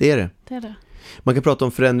 Det är det. Det är det. Man kan prata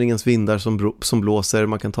om förändringens vindar som blåser.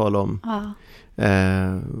 Man kan tala om...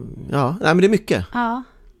 nej, men det är mycket. Ja.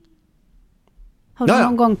 Har du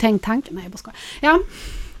någon gång tänkt tanken? Nej, jag bara skojar. Ja.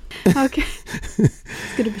 Okej.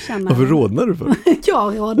 Ska du bekänna? Varför rodnar du för?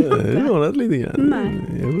 Jag rodnar inte. Jag rodnar lite grann. Nej.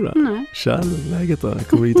 Nej. Tja, läget då?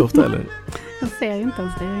 Kommer du hit ofta eller? Jag ser inte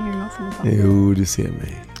ens det. Jag har ingen glas. Jo, du ser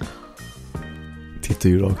mig. Tittar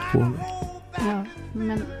ju rakt på mig. Ja,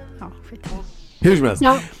 men... Ja, skit. Hur som helst.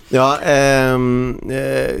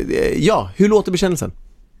 Ja, hur låter bekännelsen?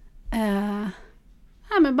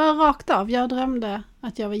 Men bara rakt av. Jag drömde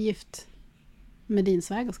att jag var gift med din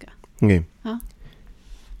svägerska. Okej. Ja.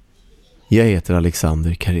 Jag heter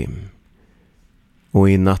Alexander Karim. Och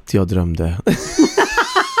i natt jag drömde...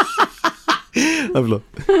 förlåt.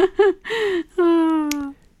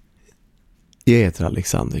 Jag heter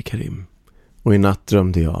Alexander Karim. Och i natt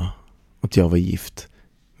drömde jag att jag var gift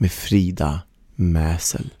med Frida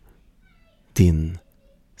Mäsel, din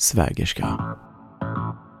svägerska.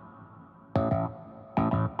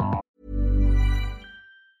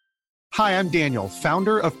 Hi, I'm Daniel,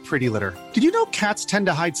 founder of Pretty Litter. Did you know cats tend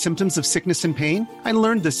to hide symptoms of sickness and pain? I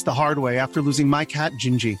learned this the hard way after losing my cat,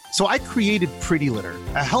 Gingy. So I created Pretty Litter,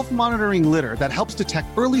 a health monitoring litter that helps detect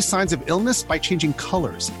early signs of illness by changing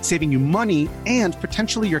colors, saving you money and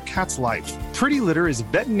potentially your cat's life. Pretty Litter is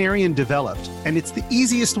veterinarian developed, and it's the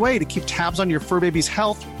easiest way to keep tabs on your fur baby's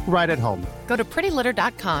health right at home. Go to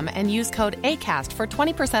prettylitter.com and use code ACAST for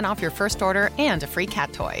 20% off your first order and a free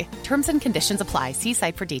cat toy. Terms and conditions apply. See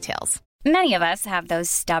site for details. Many of us have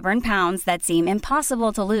those stubborn pounds that seem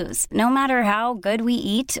impossible to lose, no matter how good we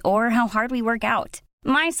eat or how hard we work out.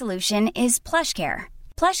 My solution is PlushCare.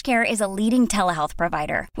 PlushCare is a leading telehealth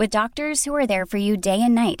provider with doctors who are there for you day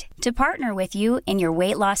and night to partner with you in your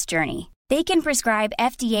weight loss journey. They can prescribe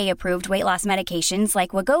FDA-approved weight loss medications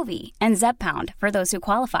like Wegovy and Zepbound for those who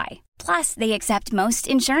qualify. Plus, they accept most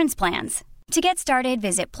insurance plans. To get started,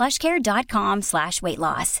 visit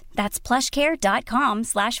plushcare.com/weightloss. That's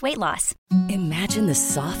plushcare.com/weightloss. Imagine the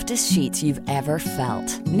softest sheets you've ever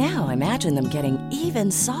felt. Now imagine them getting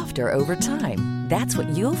even softer over time. That's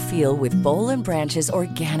what you'll feel with Boll & Branch's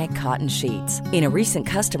organic cotton sheets. In a recent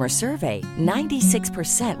customer survey,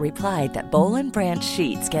 96% replied that Boll & Branch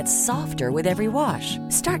sheets get softer with every wash.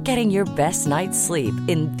 Start getting your best night's sleep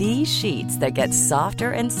in these sheets that get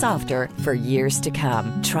softer and softer for years to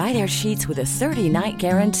come. Try their sheets with a 30-night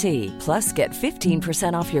guarantee. Plus, get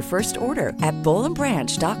 15% off your first order at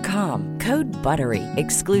bollandbranch.com. Code BUTTERY.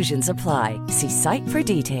 Exclusions apply. See site for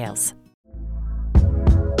details.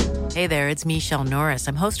 Hey there, it's Michelle Norris.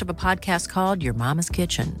 I'm host of a podcast called Your Mama's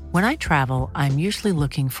Kitchen. When I travel, I'm usually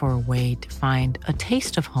looking for a way to find a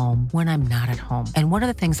taste of home when I'm not at home. And one of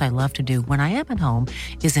the things I love to do when I am at home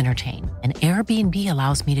is entertain. And Airbnb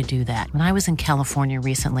allows me to do that. When I was in California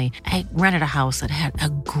recently, I rented a house that had a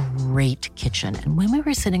great kitchen. And when we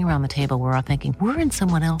were sitting around the table, we were all thinking, we're in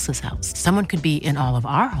someone else's house. Someone could be in all of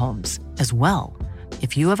our homes as well.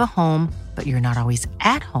 If you have a home, but you're not always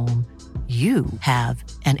at home, you have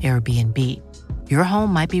an Airbnb. Your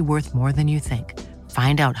home might be worth more than you think.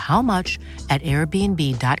 Find out how much at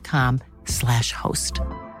airbnb.com/host.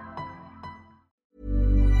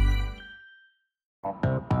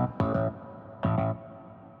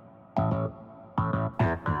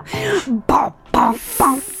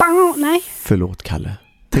 Nej. Förlåt, Kalle.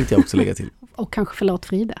 Tänkte jag också lägga till. Och kanske förlåt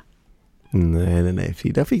Frida. Nej.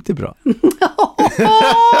 Frida fick det bra. Vad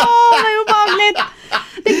obehagligt.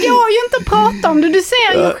 Det går ju inte prata om det. Du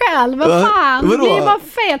ser ju själv. Vad fan, det är bara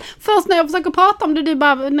fel. Först när jag försöker prata om det, du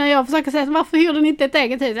bara, när jag försöker säga varför hyrde ni inte ett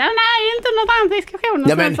eget hus? Nej, inte någon annan diskussion.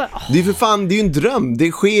 Ja, men, det är för fan, det är ju en dröm.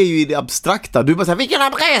 Det sker ju i det abstrakta. Du bara såhär, vilken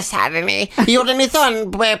adress hade ni? Gjorde ni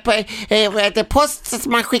sån på post,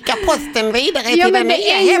 man skickar posten vidare till den nya hemmet? Ja, men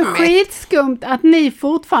det är ju skitskumt att ni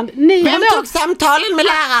fortfarande... Vem tog samtalen med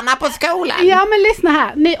lärarna på skolan? Ja, men lyssna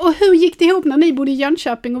här. Och hur gick det ihop när ni bodde i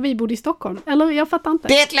Jönköping och vi bodde i Stockholm? Eller, jag fattar inte.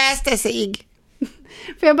 Det läste sig.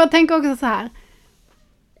 För jag bara tänker också så här.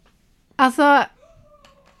 Alltså,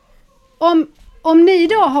 om ni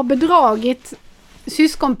då har bedragit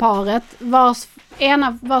syskonparet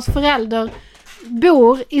vars förälder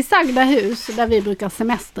bor i sagda hus där vi brukar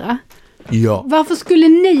semestra. Ja. Varför skulle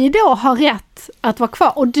ni då ha rätt att vara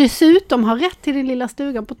kvar och dessutom ha rätt till den lilla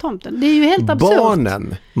stugan på tomten? Det är ju helt absurt.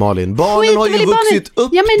 Barnen har ju vuxit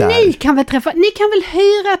upp där. Ja, men ni kan väl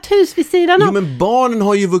hyra ett hus vid sidan av. Jo, men barnen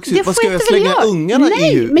har ju vuxit upp. Vad ska jag slänga ungarna i?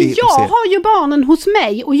 Nej, men jag har ju barnen hos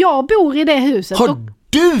mig och jag bor i det huset. Har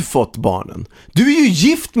du fått barnen? Du är ju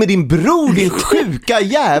gift med din bror, din sjuka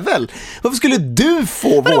jävel. Varför skulle du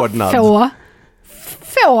få vårdnad?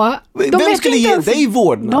 Vem skulle ge dig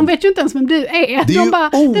vårdnad? De vet ju inte ens vem du är. De bara,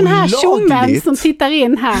 den här tjommen som tittar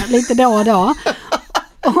in här lite då och då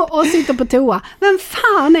och sitter på toa. Vem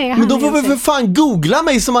fan är han? Men de får väl för fan googla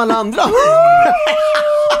mig som alla andra.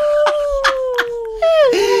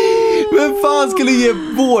 Vem fan skulle ge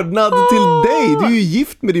vårdnad till dig? Du är ju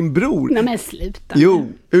gift med din bror. Nej, men sluta.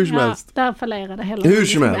 Jo, hur som helst. Där fallerade hela. Hur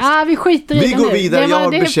som helst. Ja, vi skiter i det nu. Vi går vidare, jag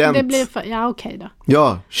har bekänt. Ja, okej då.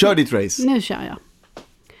 Ja, kör ditt race. Nu kör jag.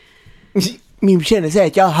 Min känner säger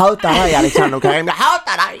att jag hatar dig, Alexander och Karin. Jag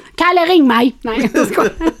hatar dig. Kalle, ring mig. Nej, jag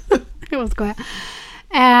skojar. Jag skojar.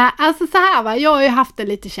 Alltså så här va, jag har ju haft en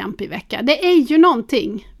lite kämpig vecka. Det är ju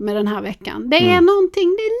någonting med den här veckan. Det är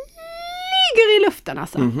någonting, det ligger i luften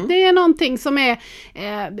alltså. Det är någonting som är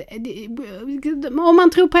om man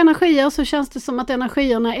tror på energier så känns det som att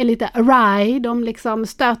energierna är lite awry. De liksom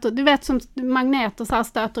stöter, du vet som magneter så här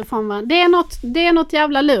stöter ifrån varandra. Det är något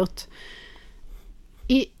jävla lurt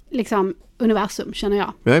i liksom universum, känner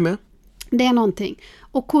jag. Jag är med. Det är någonting.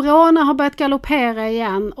 Och corona har börjat galoppera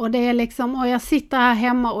igen och det är liksom, och jag sitter här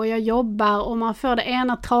hemma och jag jobbar och man får det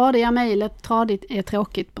ena tradiga mejlet, tradigt är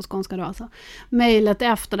tråkigt på skånska då alltså, mejlet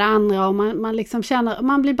efter det andra och man liksom känner,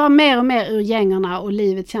 man blir bara mer och mer ur gängerna och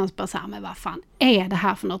livet känns bara så här, men vad fan är det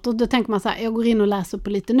här för något? Och då tänker man så här, jag går in och läser på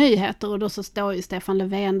lite nyheter och då så står ju Stefan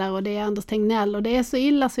Löfven där och det är Anders Tegnell och det är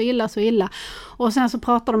så illa. Och sen så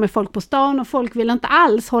pratar de med folk på stan och folk vill inte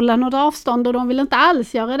alls hålla något avstånd och de vill inte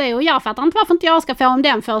alls göra det och jag fattar inte varför inte jag ska få om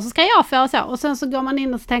den för så ska jag få så. Och sen så går man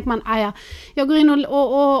in och så tänker man, jag går in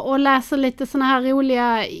och läser lite såna här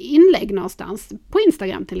roliga inlägg någonstans, på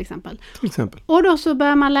Instagram till exempel. Och då så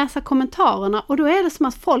börjar man läsa kommentarerna och då är det som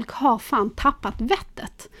att folk har fan tappat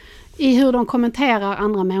vettet i hur de kommenterar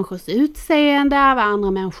andra människors utseende, vad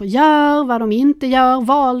andra människor gör, vad de inte gör,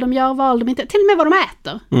 val de inte, till och med vad de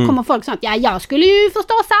äter. Kommer folk så att, jag skulle ju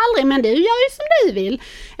förstås aldrig, men du gör ju som du vill.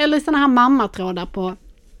 Eller såna här mammatrådar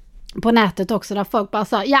på nätet också, där folk bara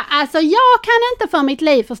sa, alltså jag kan inte för mitt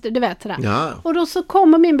liv, du vet sådär. Ja. Och då så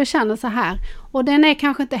kommer min bekännelse här, och den är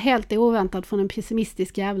kanske inte helt oväntad från en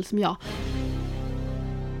pessimistisk jävel som jag.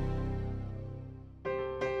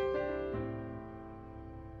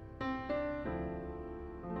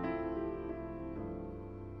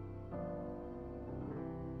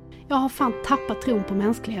 Jag har fan tappat tron på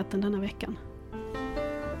mänskligheten denna veckan.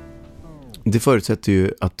 Det förutsätter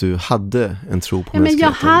ju att du hade en tro på mänskligheten. Men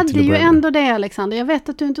jag hade ju ändå det, Alexander. Jag vet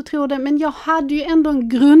att du inte tror det, men jag hade ju ändå en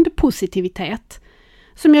grundpositivitet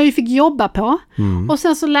som jag ju fick jobba på. Och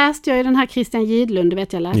sen så läste jag ju den här Christian Gidlund, du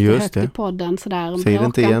vet jag läste högt i podden sådär. Säg det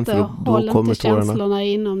inte igen, för då kommer känslorna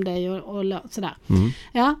inom dig och sådär.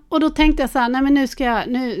 Ja, och då tänkte jag så här, nej men nu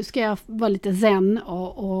ska jag vara lite zen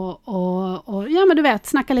och ja men du vet,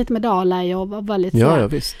 snacka lite med Dalai och vara lite så här. Ja,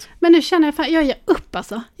 visst. Men nu känner jag fan, jag ger upp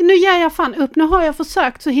alltså. Nu ger jag fan upp. Nu har jag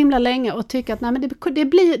försökt så himla länge och tycker att nej men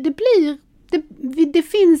det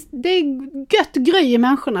finns, det är gött gry i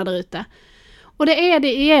människorna där ute. Och det är det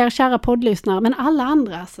i er kära poddlyssnare, men alla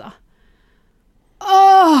andra alltså.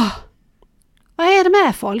 Vad är det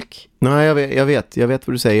med folk? Nej, jag vet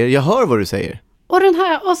vad du säger. Jag hör vad du säger. Och det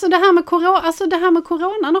här med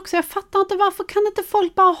coronan också. Jag fattar inte, varför kan inte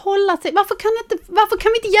folk bara hålla sig? Varför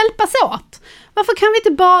kan vi inte hjälpas åt? Varför kan vi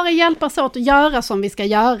inte bara hjälpas åt att göra som vi ska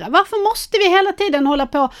göra? Varför måste vi hela tiden hålla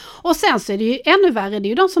på? Och sen så är det ju ännu värre, det är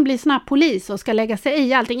ju de som blir såna här poliser och ska lägga sig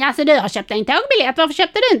i allting. Alltså du har köpt en tågbiljett, varför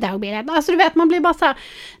köpte du en tågbiljett? Alltså du vet, man blir bara så här,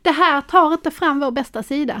 det här tar inte fram vår bästa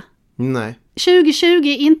sida. Nej. 2020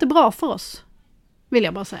 är inte bra för oss. vill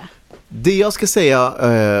jag bara säga. Det jag ska säga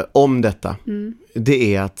om detta,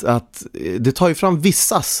 det är att det tar ju fram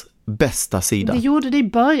vissas bästa sida. Det gjorde det i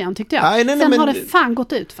början tyckte jag. Sen har det fan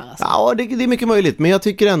gått ut för oss. Ja, det är mycket möjligt. Men jag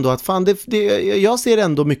tycker ändå att jag ser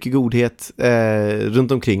ändå mycket godhet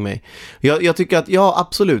runt omkring mig. Jag tycker att, ja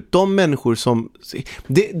absolut, de människor som...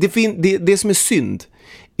 Det som är synd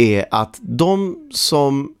är att de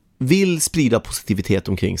som vill sprida positivitet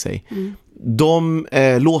omkring sig, de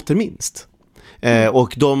låter minst.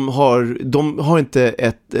 Och de har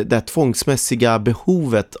inte det tvångsmässiga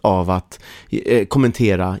behovet av att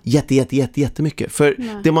kommentera jättemycket. För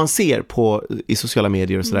det man ser i sociala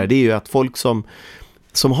medier och sådär, det är ju att folk som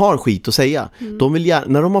har skit att säga, de vill gärna,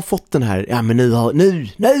 när de har fått den här, ja men nu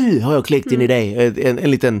har jag klickat in i dig,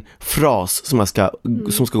 en liten fras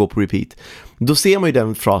som ska gå på repeat. Då ser man ju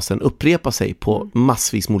den frasen upprepa sig på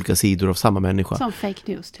massvis med olika sidor av samma människa. Som fake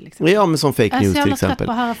news till exempel. Ja, men som fake news till exempel.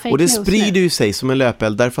 Och det sprider ju sig som en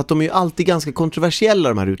löpeld, därför att de är ju alltid ganska kontroversiella,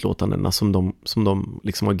 de här utlåtandena som de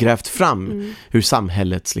liksom har grävt fram ur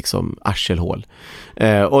samhällets liksom arselhål.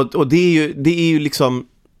 Och det är ju liksom,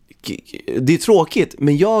 det är tråkigt,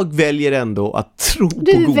 men jag väljer ändå att tro på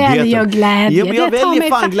godheten. Du väljer glädje. Ja, men jag väljer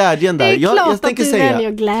fan glädjen där. Det är klart jag tänker att du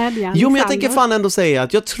väljer glädjen. Jo, men jag tänker fan ändå säga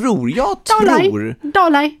att jag tror.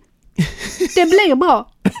 Dalai. Det blir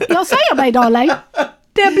bra. Jag säger dig, Dalai.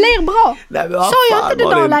 Det blir bra. Sa jag inte det,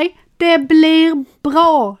 Dalai? Det blir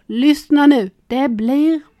bra. Lyssna nu. Det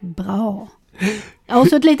blir bra. Och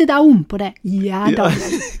så ett litet aum på det. Ja, Dalai.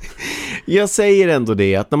 Jag säger ändå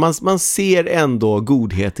det, att när man ser ändå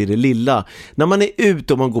godhet i det lilla, när man är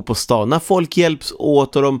ute och man går på stan, när folk hjälps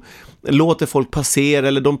åt och de låter folk passera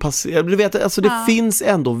eller de passerar, du vet, alltså det finns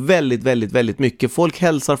ändå väldigt, väldigt, väldigt mycket. Folk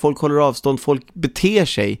hälsar, folk håller avstånd, folk beter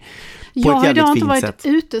sig på ett jävligt fint sätt. Jag har inte varit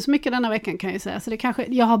ute så mycket denna veckan, kan jag säga. Så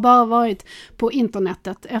jag har bara varit på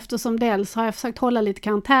internetet, eftersom dels har jag försökt hålla lite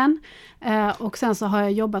karantän och sen så har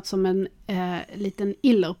jag jobbat som en liten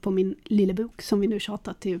iller på min lilla bok som vi nu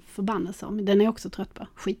tjatar till förbannelse om. Den är jag också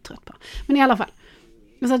skittrött på. Men i alla fall.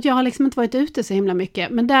 Så att jag har liksom inte varit ute så himla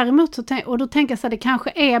mycket. Men däremot då tänker jag så att det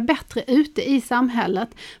kanske är bättre ute i samhället.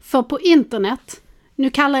 För på internet, nu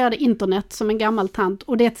kallar jag det internet som en gammal tant,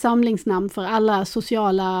 och det är ett samlingsnamn för alla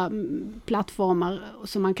sociala plattformar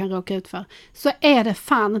som man kan råka ut för, så är det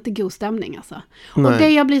fan inte god stämning alltså. Och det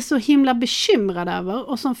jag blir så himla bekymrad över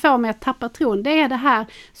och som får mig att tappa tron, det är det här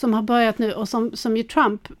som har börjat nu och som ju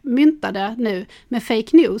Trump myntade nu med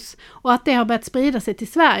fake news, och att det har börjat sprida sig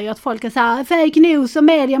till Sverige och att folk är så här, fake news och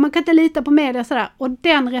media, man kan inte lita på media sådär. Och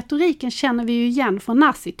den retoriken känner vi ju igen från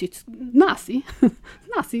nazi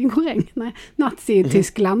i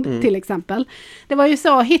Tyskland till exempel. Det var ju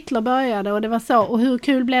så Hitler började och det var så, och hur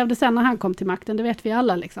kul blev det sen när han kom till makten, det vet vi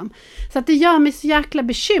alla liksom. Så att det gör mig så jäkla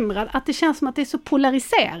bekymrad att det känns som att det är så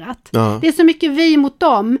polariserat. Ja. Det är så mycket vi mot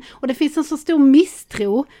dem och det finns en så stor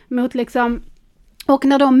misstro mot liksom. Och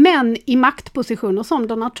när de män i maktpositioner som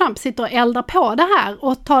Donald Trump sitter och eldar på det här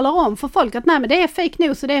och talar om för folk att nej men det är fake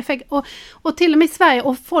news och det är fake, och till och med i Sverige,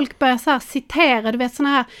 och folk börjar så här citera, du vet, såna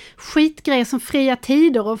här skitgrejer som Fria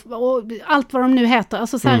Tider och allt vad de nu heter,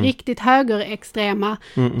 alltså så här riktigt högerextrema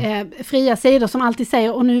fria sidor som alltid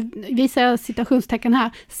säger, och nu visar jag citationstecken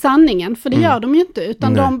här, sanningen, för det gör de ju inte,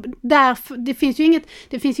 utan det finns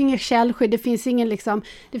ju inget källskydd, det finns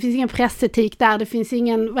ingen pressetik där, det finns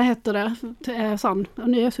ingen, vad heter det, sån, och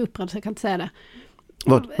nu är jag så upprörd så jag kan inte säga det.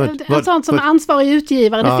 En sån som ansvarig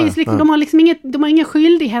utgivare. Det finns liksom, de har ingen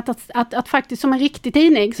skyldighet att faktiskt, som en riktig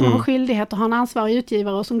tidning som har skyldighet att ha en ansvarig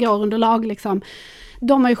utgivare och som går under lag liksom.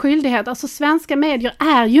 De har ju skyldighet, alltså svenska medier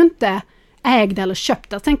är ju inte ägda eller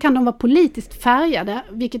köpta. Sen kan de vara politiskt färgade,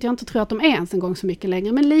 vilket jag inte tror att de är ens en gång så mycket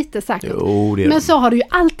längre, men lite säkert. Men så har det ju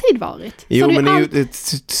alltid varit. Jo, men till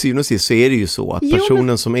syvende och sist så är det ju så att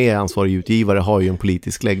personen som är ansvarig utgivare har ju en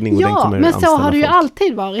politisk läggning och den kommer men så har det ju folk.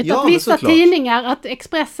 Alltid varit. Att vissa tidningar, att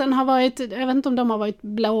Expressen har varit, jag vet inte om de har varit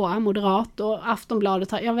blåa, moderat, och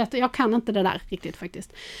Aftonbladet har, jag kan inte det där riktigt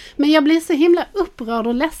faktiskt. Men jag blir så himla upprörd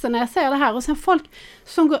och ledsen när jag ser det här, och sen folk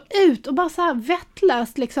som går ut och bara så här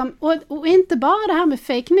vettlöst liksom, och inte bara det här med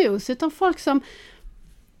fake news, utan folk som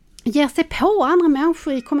ger sig på andra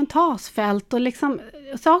människor i kommentarsfält och liksom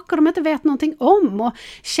saker de inte vet någonting om, och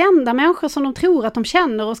kända människor som de tror att de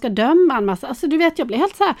känner och ska döma en massa. Alltså du vet, jag blir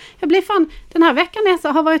helt så här, den här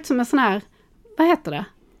veckan har varit som en sån här, vad heter det?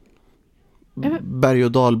 Berg-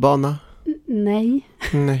 och dalbana? Nej.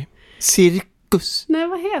 Cirkus? Nej,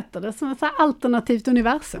 vad heter det? Som ett så här alternativt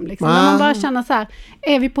universum liksom. När man bara känner så här,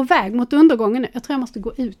 är vi på väg mot undergången nu? Jag tror jag måste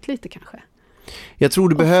gå ut lite kanske. Jag tror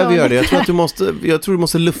du behöver göra det. Jag tror du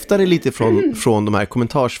måste lufta dig lite från de här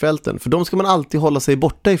kommentarsfälten. För de ska man alltid hålla sig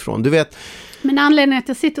borta ifrån. Du vet, Men anledningen att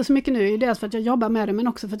jag sitter så mycket nu är ju dels för att jag jobbar med det, men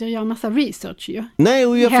också för att jag gör en massa research ju. Nej,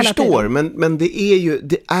 och jag förstår, men det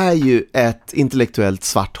är ju ett intellektuellt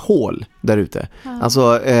svart hål där ute. Ja. Alltså,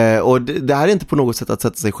 och det här är inte på något sätt att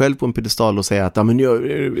sätta sig själv på en pedestal och säga att det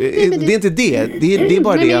är inte det. Det är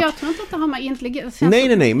bara det men att... jag tror inte att det har med intelligens.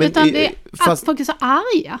 Nej. Men, utan det är att folk är så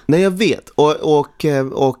arga. Nej, jag vet.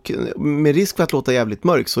 Och med risk för att låta jävligt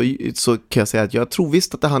mörk så kan jag säga att jag tror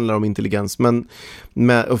visst att det handlar om intelligens, men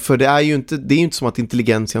för det är ju inte som att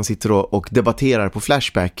intelligensen sitter och debatterar på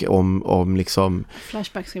Flashback om liksom...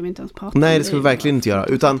 Flashback ska vi inte ens prata om. Nej, det ska vi verkligen inte göra.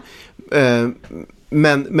 Utan,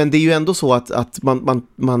 men det är ju ändå så att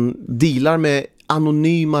man dealar med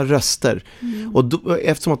anonyma röster. Och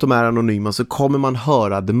eftersom att de är anonyma så kommer man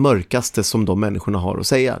höra det mörkaste som de människorna har att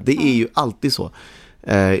säga. Det är ju alltid så.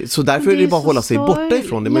 Så därför är det bara att hålla sig borta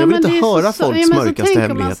ifrån det. Men jag vill inte höra folks mörkaste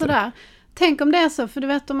hemligheter. Tänk om det är så, för du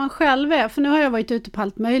vet om man själv är, för nu har jag varit ute på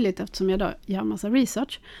allt möjligt eftersom jag då gör massa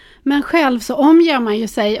research. Men själv så omger man ju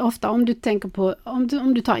sig ofta, om du tänker på,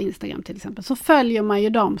 om du tar Instagram till exempel, så följer man ju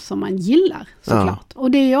dem som man gillar såklart. Ja.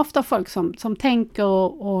 Och det är ju ofta folk som tänker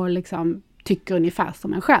och liksom tycker ungefär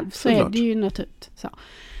som en själv. Så är det ju naturligt så.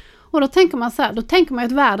 Och då tänker man så här, då tänker man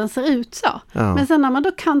att världen ser ut så. Ja. Men sen när man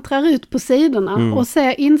då kantrar ut på sidorna och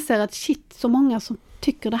inser att shit, så många som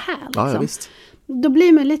tycker det här. Liksom. Ja, visst. Då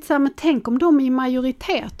blir man lite så här, men tänk om de är i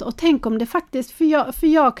majoritet. Och tänk om det faktiskt, för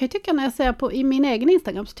jag kan ju tycka när jag ser i min egen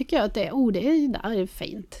Instagram så tycker jag att det är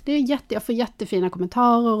fint. Jag får jättefina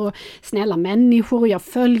kommentarer och snälla människor och jag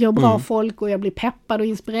följer bra folk och jag blir peppad och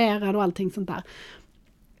inspirerad och allting sånt där.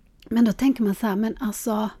 Men då tänker man så här, men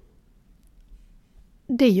alltså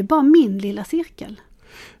det är ju bara min lilla cirkel.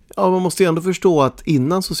 Ja, man måste ju ändå förstå att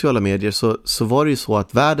innan sociala medier så var det ju så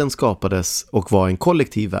att världen skapades och var en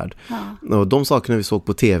kollektiv värld. Ja. Och de sakerna vi såg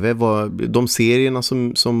på tv var de serierna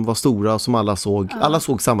som var stora och som alla såg. Ja. Alla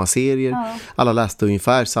såg samma serier, alla läste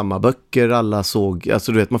ungefär samma böcker, alla såg,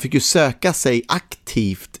 alltså du vet, man fick ju söka sig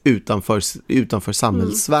aktivt utanför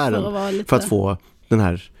samhällssfären för att få den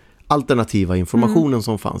här alternativa informationen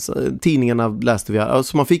som fanns. Tidningarna läste vi,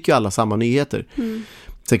 alltså man fick ju alla samma nyheter.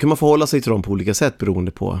 Sen kan man förhålla sig till dem på olika sätt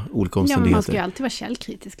beroende på olika omständigheter. Ja, man ska ju alltid vara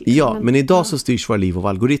källkritisk. Liksom. Ja, men idag så styrs våra liv av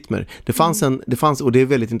algoritmer. Det fanns, och det är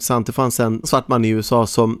väldigt intressant, det fanns en svart man i USA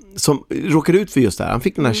som råkade ut för just det här. Han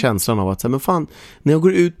fick den här känslan av att, men fan, när jag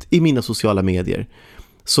går ut i mina sociala medier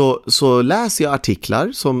så läser jag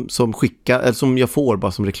artiklar som jag får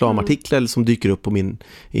bara som reklamartiklar eller som dyker upp på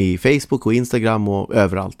i Facebook och Instagram och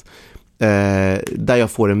överallt. Där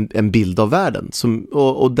jag får en bild av världen.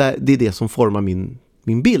 Det är det som formar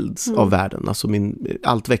min bild av världen. Alltså min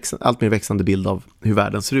allt mer växande bild av hur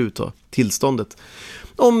världen ser ut och tillståndet.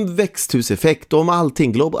 Om växthuseffekt, om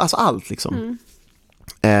allting, alltså allt liksom.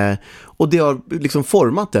 Och det har liksom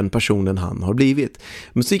format den personen han har blivit.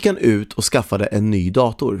 Men så gick han ut och skaffade en ny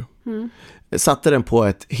dator. Satte den på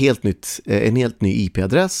en helt ny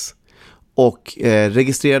IP-adress och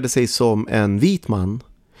registrerade sig som en vit man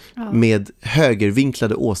med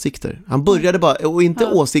högervinklade åsikter. Han började bara, och inte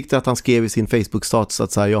åsikter att han skrev i sin Facebook-status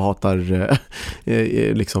att så här, jag hatar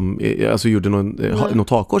alltså gjorde något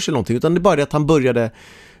takkors eller någonting, utan det bara att han började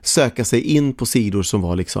söka sig in på sidor som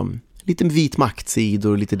var liksom lite vit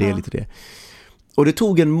maktsidor, lite det. Och det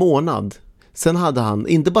tog en månad. Sen hade han,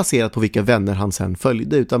 inte baserat på vilka vänner han sen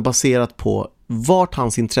följde, utan baserat på vart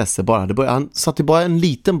hans intresse bara hade börjat. Han satte bara en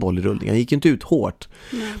liten boll i rullning. Han gick inte ut hårt.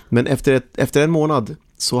 Men efter en månad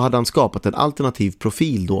så hade han skapat en alternativ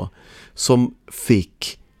profil då som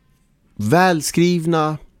fick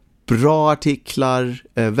välskrivna, bra artiklar,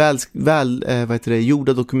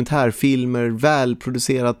 gjorda dokumentärfilmer,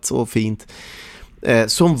 välproducerat och fint,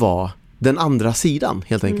 som var den andra sidan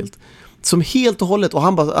helt enkelt. Som helt och hållet, och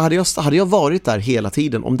han bara, hade jag varit där hela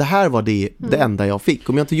tiden, om det här var det enda jag fick,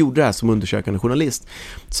 om jag inte gjorde det här som undersökande journalist,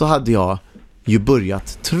 så hade jag ju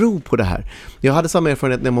börjat tro på det här. Jag hade samma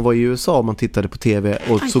erfarenhet när man var i USA och man tittade på tv,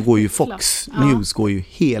 och så går ju Fox News går ju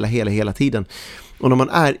hela tiden. Och när man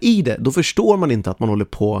är i det, då förstår man inte att man håller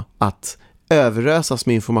på att överösas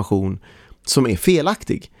med information som är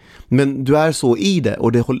felaktig. Men du är så i det,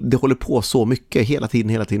 och det håller på så mycket hela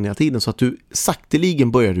tiden, så att du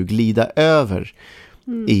sakteligen börjar glida över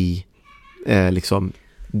i liksom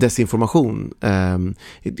desinformation.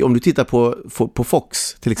 Om du tittar på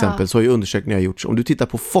Fox till exempel, så har ju undersökningar gjorts. Om du tittar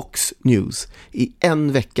på Fox News i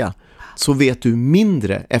en vecka, så vet du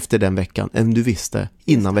mindre efter den veckan än du visste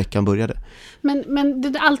innan veckan började.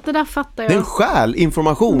 Men allt det där fattar jag. Den stjäl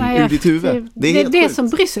information ur ditt huvud. Det är som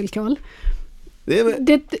brysselkål.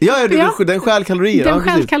 Den stjäl kalorier. Den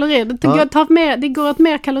stjäl kalorier. Det går åt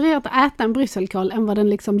mer kalorier att äta en brysselkål än vad den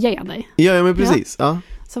liksom ger dig. Ja, men precis. Ja.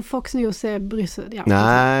 Så Fox News är Bryssel. Ja.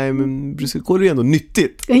 Nej, men Bryssel är ju ändå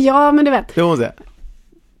nyttigt. Ja, men du vet. Det måste jag säga.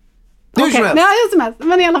 Okay. Nej, hur som helst.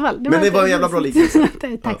 Men i alla fall. Det var en jävla bra liknelse.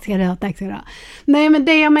 Tack ska du ha. Nej, men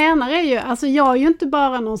det jag menar är ju, alltså jag är ju inte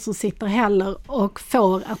bara någon som sitter heller och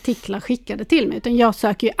får artiklar skickade till mig, utan jag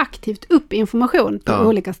söker ju aktivt upp information på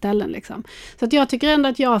olika ställen liksom. Så att jag tycker ändå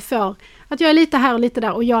att jag är lite här och lite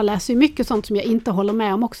där, och jag läser ju mycket sånt som jag inte håller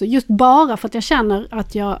med om också, just bara för att jag känner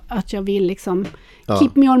att jag vill liksom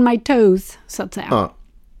keep me on my toes, så att säga. Ja.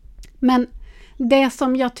 Men det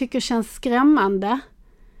som jag tycker känns skrämmande,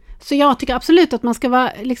 så jag tycker absolut att man ska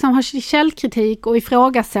ha källkritik och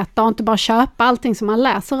ifrågasätta och inte bara köpa allting som man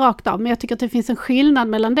läser rakt av. Men jag tycker att det finns en skillnad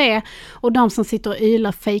mellan det och de som sitter och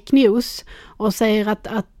ylar fake news och säger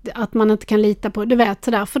att man inte kan lita på, du vet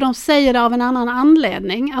sådär. För de säger det av en annan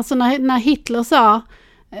anledning. Alltså när Hitler sa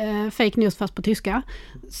fake news fast på tyska,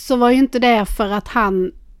 så var ju inte det för att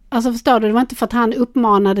han... Alltså förstår du, det var inte för att han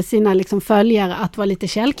uppmanade sina liksom följare att vara lite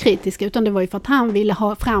källkritiska, utan det var ju för att han ville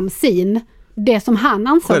ha fram det som han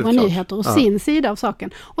ansåg var nyheter och sin sida av saken.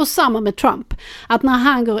 Och samma med Trump. Att när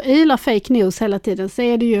han går och ylar fake news hela tiden, så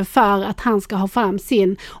är det ju för att han ska ha fram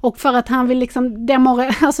sin, och för att han vill liksom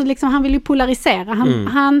han vill ju polarisera.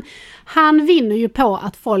 Han vinner ju på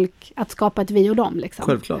att skapa ett vi och dem liksom.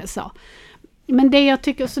 Självklart. Så. Men det jag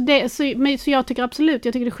tycker, så jag tycker absolut,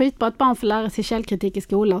 jag tycker det är skitbra att barn får lära sig källkritik i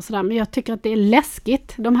skolan och sådär, men jag tycker att det är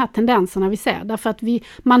läskigt, de här tendenserna vi ser, därför att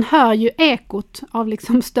man hör ju ekot av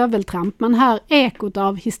liksom stöveltramp, man hör ekot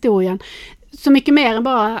av historien, så mycket mer än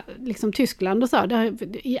bara liksom Tyskland och så,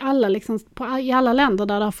 i alla länder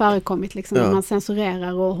där det har förekommit liksom, när man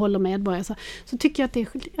censurerar och håller medborgare, så tycker jag att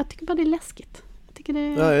jag tycker bara det är läskigt.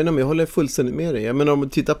 Men jag håller fullständigt med dig. Jag menar, om man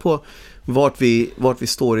tittar på vart vi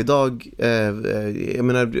står idag, jag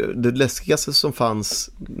menar, det läskigaste som fanns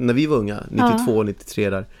när vi var unga, 92 och 93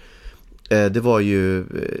 där, det var ju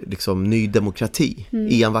liksom Ny Demokrati.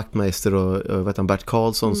 Ian Wachtmeister och Bert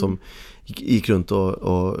Karlsson som gick runt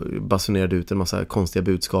och basunerade ut en massa konstiga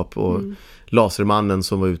budskap, och Lasermannen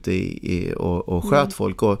som var ute och sköt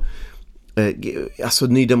folk, och alltså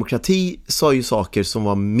Ny Demokrati sa ju saker som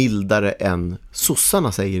var mildare än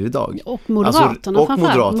sossarna säger idag. Och Moderaterna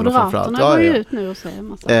framförallt. Moderaterna går ju ut nu och säger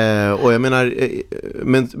massa. Och jag menar,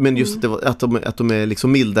 men just att de är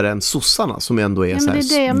liksom mildare än sossarna, som ändå är så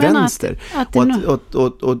här vänster.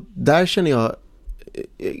 Och där känner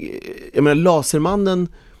jag menar, Lasermannen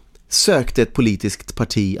sökte ett politiskt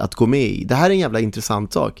parti att gå med i. Det här är en jävla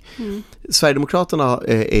intressant sak. Sverigedemokraterna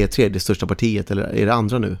är tredje största partiet, eller är det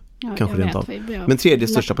andra nu? Kanske rent av. Men tredje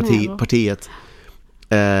största partiet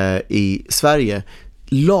i Sverige.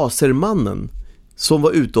 Lasermannen som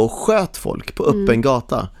var ute och sköt folk på öppen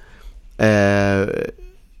gata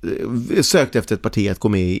sökte efter ett parti att gå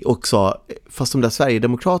med i, och sa, fast de där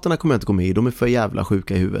Sverigedemokraterna kommer inte gå med i, de är för jävla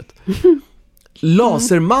sjuka i huvudet.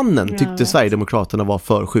 Lasermannen tyckte Sverigedemokraterna var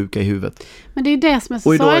för sjuka i huvudet. Men det är det som är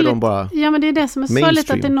så sorgligt. Ja, men det är det som är sorgligt,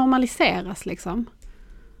 att det normaliseras liksom.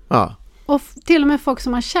 Ja. Och till och med folk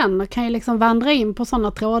som man känner kan ju liksom vandra in på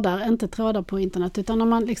sådana trådar, inte trådar på internet, utan när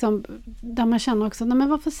man liksom, där man känner också, nej men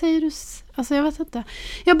varför säger du, alltså jag vet inte.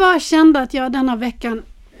 Jag bara kände att jag denna veckan,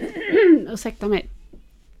 ursäkta mig,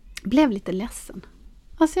 blev lite ledsen.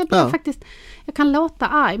 Alltså jag blev faktiskt, jag kan låta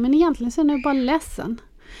arg, men egentligen så är jag bara ledsen.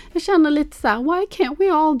 Jag känner lite så här, why can't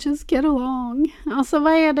we all just get along? Alltså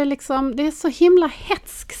vad är det liksom, det är så himla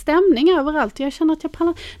hetsk stämning överallt. Jag känner att jag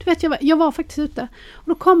pallar, du vet, jag var faktiskt ute, och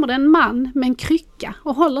då kommer det en man med en krycka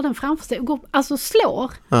och håller den framför sig och går, alltså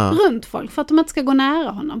slår runt folk för att de inte ska gå nära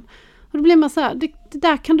honom. Och då blir man så här, det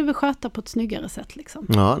där kan du väl sköta på ett snyggare sätt liksom.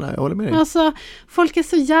 Ja, nej, jag håller med dig. Alltså folk är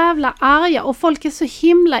så jävla arga, och folk är så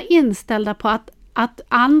himla inställda på att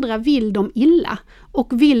andra vill dem illa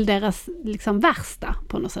och vill deras liksom värsta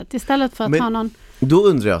på något sätt, istället för att ha någon... Då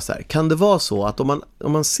undrar jag så här, kan det vara så att om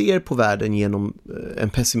man ser på världen genom en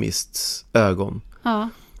pessimists ögon,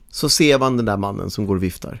 så ser man den där mannen som går och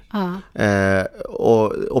viftar.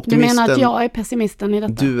 Och optimisten... Du menar att jag är pessimisten i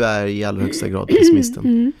detta? Du är i allra högsta grad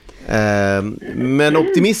pessimisten. Men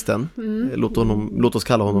optimisten, låt oss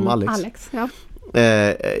kalla honom Alex. Ja.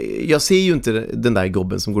 Jag ser ju inte den där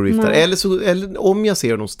gubben som går och viftar. Eller om jag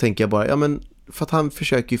ser honom så tänker jag bara, ja men för att han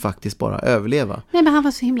försöker ju faktiskt bara överleva. Nej, men han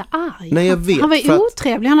var så himla arg. Nej, jag vet, han var ju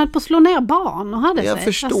otrevlig, han hade på att slå ner barn och hade jag sig.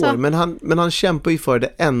 Förstår, alltså... men han kämpar ju för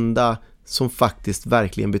det enda som faktiskt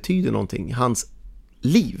verkligen betyder någonting. Hans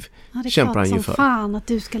liv kämpar han ju för. Fan att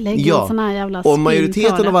du ska lägga en sån här jävla spin. Och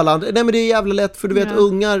majoriteten av alla andra, nej men det är jävla lätt, för du vet,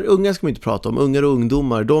 ungar ska man inte prata om. Ungar och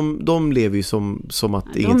ungdomar, de lever ju som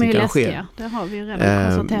att ingenting kan ske. Det har vi ju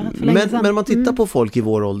redan konstaterat för länge sedan. Men man tittar på folk i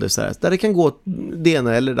vår ålder så här, där det kan gå det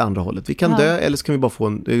ena eller det andra hållet. Vi kan dö, eller så kan vi bara få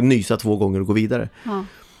en nysa 2 gånger och gå vidare.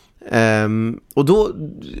 Och då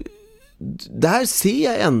där ser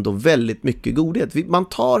jag ändå väldigt mycket godhet. Man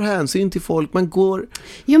tar hänsyn till folk, man går...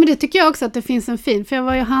 Jo, men det tycker jag också att det finns en fin, för jag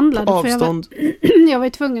var ju handlade. Avstånd jag var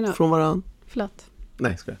ju tvungen att... från varann. Förlåt.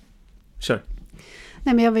 Nej, ska jag. Kör.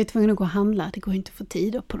 Nej, men jag var ju tvungen att gå och handla. Det går inte att få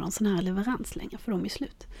tid på någon sån här leverans längre, för de är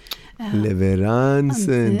slut.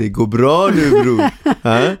 Leveransen, det går bra nu, bror.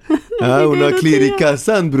 Hon har klirr i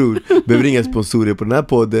kassan, bror. Behöver inga sponsorer på den här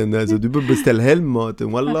podden. Alltså, du behöver beställa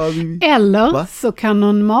helmaten. Eller så kan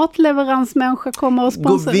någon matleveransmänniska komma och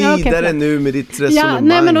sponsra. Gå vidare nu med ditt resonemang. Ja,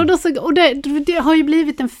 nej, men och det har ju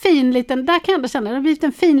blivit en fin liten, där kan jag känna, det har blivit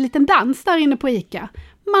en fin liten dans där inne på ICA.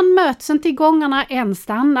 Man möts inte i gångarna, en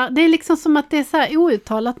stannar. Det är liksom som att det är så här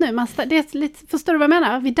outtalat nu. Det är lite, förstår du vad jag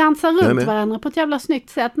menar? Vi dansar runt varandra på ett jävla snyggt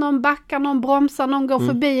sätt. Någon backar, någon bromsar, någon går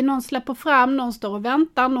förbi, någon släpper fram, någon står och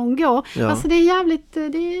väntar, någon går. Ja. Alltså det är jävligt, det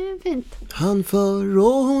är fint. Han för och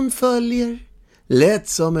hon följer. Lätt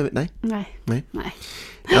som... Nej.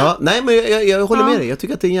 Ja, nej, men jag håller med dig. Jag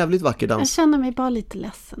tycker att det är en jävligt vacker dans. Jag känner mig bara lite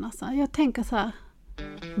ledsen. Alltså. Jag tänker så här,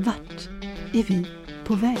 vart är vi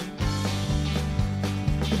på väg?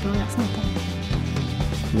 Det börjar snart.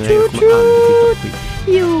 Nej, jag kommer aldrig titta på det.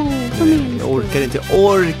 Jo, jag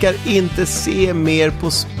orkar inte se mer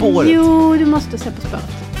På spåret. Jo, du måste se På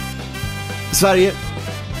spåret. Sverige,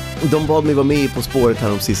 de bad mig vara med På spåret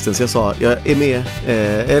här om sisten. Så jag sa, jag är med.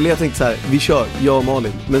 Eller jag tänkte så här, vi kör, jag och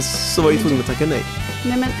Malin. Men så var jag tvungen att tacka nej.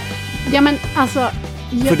 Nej, men alltså...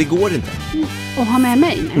 För det går inte. Och ha med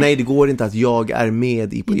mig? Nej, det går inte att jag är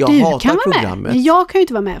med i... Jag du hatar kan vara programmet. Med. Men jag kan ju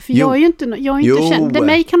inte vara med, för jag är ju inte känd.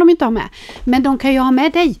 Mig kan de inte ha med. Men de kan ju ha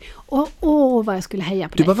med dig. Vad jag skulle heja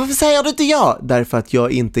på dig. Du bara, varför säger du inte ja? Därför att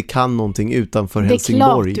jag inte kan någonting utanför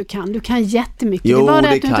Helsingborg. Det är klart du kan. Du kan jättemycket. Jo,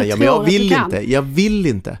 det kan jag. Men jag vill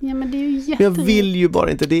inte. Ja, men det är ju jag vill ju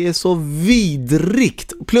bara inte. Det är så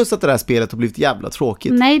vidrigt. Plus att det här spelet har blivit jävla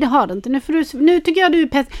tråkigt. Nej, det har det inte. Nu tycker jag nu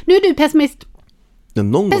är du pessimist. Ja,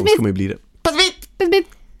 någon gång ska man ju bli det. Pessimist.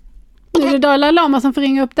 Nu är det Dalai Lama som får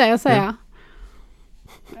ringa upp dig och säga.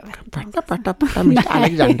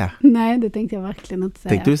 Nej, det tänkte jag verkligen inte säga.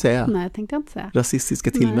 Tänkte du säga? Nej, det tänkte jag inte säga.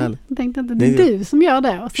 Rasistiska tillmäl. Jag tänkte inte. Det är du som gör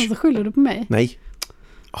det och sen så skyller du på mig. Nej.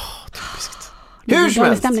 Typiskt. Hur som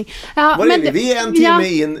helst. Ja, vi är en timme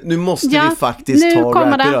in. Nu måste vi faktiskt nu ta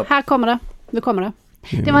kommer det. Det. Här kommer det. Nu kommer det.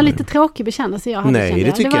 Det var en lite tråkig bekännelse jag hade.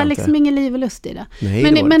 Nej, det var liksom ingen liv och lust i det.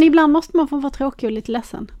 Nej, men ibland måste man få vara tråkig och lite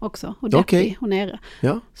ledsen också. Och deppig och nere.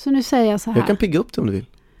 Ja. Så nu säger jag så här. Jag kan pigga upp det om du vill.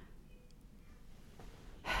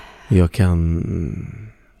 Jag kan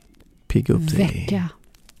pigga upp dig.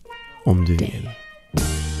 Om du vill.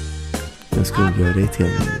 Jag ska göra dig till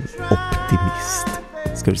en optimist.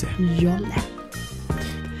 Ska du säga? Jolle.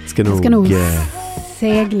 Jag ska nog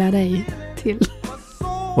segla dig till...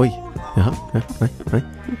 Oj. Jaha, nej.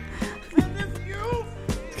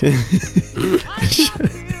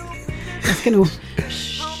 Jag ska nog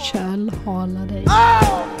kölhala dig.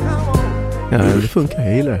 Ja, det funkar.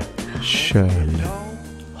 Jag gillar det. Kölhala.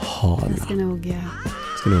 Jag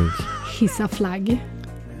ska nog hissa flagg.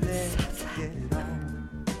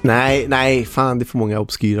 Nej, fan, det är för många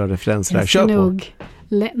obskyra referenser där. Kör på.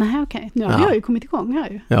 Nej, okej. Nu har jag ju kommit igång här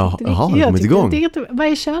ju. Ja, har du kommit igång? Vad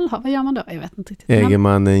är kölhala? Vad gör man då? Jag vet inte riktigt.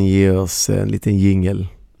 Ägermannen ger oss en liten jingle.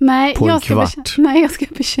 Nej, på en kvart. Jag ska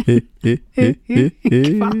bekänna.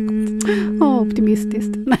 Kvart.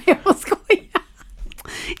 Optimistiskt. Nej, jag skojar.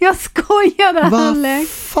 Jag skojade. Vad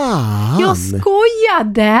fan? Jag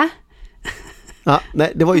skojade. Ja,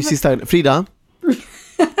 nej, det var ju sista. Frida.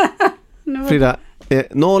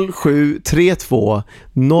 0732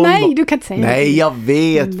 0. Nej, du kan inte säga. Nej, jag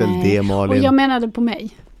vet väl det, Malin. Och jag menade på mig.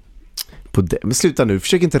 På det. Men sluta nu,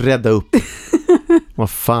 försök inte rädda upp. Vad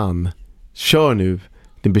fan. Kör nu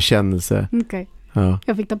din bekännelse. Okej. Ja.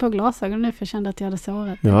 Jag fick ta på glasögon nu för jag kände att jag hade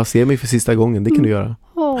sårat. Ja, se mig för sista gången, det kan du göra.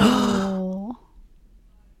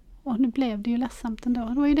 Och nu blev det ju ledsamt ändå.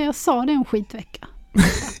 Det var ju det jag sa, det är en skitvecka.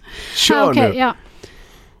 Kör nu. Ja.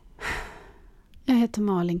 Jag heter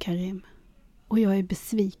Malin Karim. Och jag är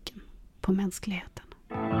besviken på mänskligheten.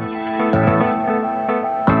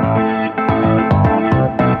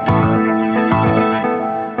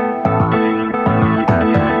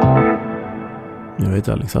 Jag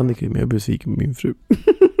heter Alexander Krim, jag är besviken på min fru.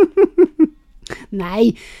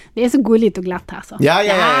 Nej, det är så gulligt och glatt här så.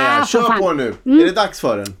 Ja. Kör på nu. Är det dags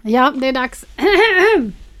för den? Ja, det är dags.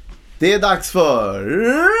 Det är dags för...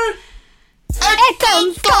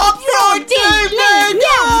 Äktenskapsrådgivning!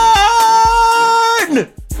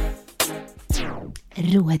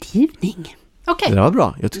 Rådgivning. Okej. Det var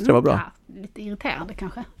bra, jag tyckte det var bra. Ja, lite irriterande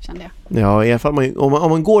kanske, kände jag. Ja, i alla fall om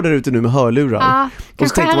man går där ute nu med hörlurar. Och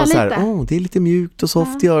så tänkte man så här, det är lite mjukt och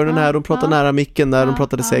soft i öronen här. De pratar nära micken där de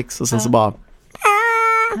pratade sex. Och sen så bara...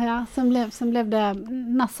 Ja, sen blev det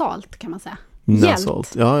nasalt kan man säga.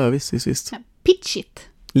 Nasalt, ja visst. Ja, pitchigt.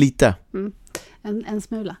 Lite. En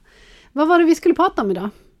smula. Vad var det vi skulle prata om idag?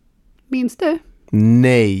 Minns du?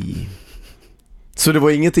 Nej. Så det var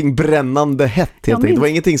ingenting brännande hett helt enkelt. Det var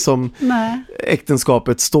ingenting som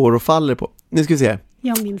äktenskapet står och faller på. Nu ska vi se.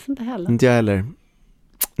 Jag minns inte heller. Inte jag heller.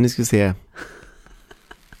 Nu ska vi se.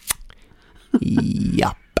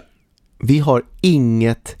 Japp. Vi har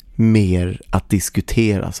inget mer att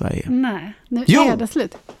diskutera, Sverige. Nej, nu är det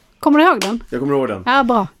slut. Kommer du ihåg den? Jag kommer ihåg den. Ja,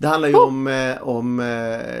 bra. Det handlar ju om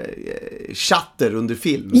chatter under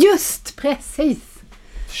film. Just, precis.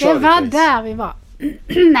 Det var där vi var.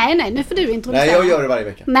 Nej, nu får du introducera. Nej, jag gör det varje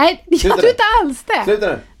vecka. Nej, det gör du inte alls det. Sluta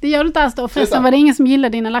nu. Det gör du inte alls det. Och förresten var det ingen som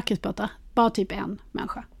gillade dina lakritsbåtar. Bara typ en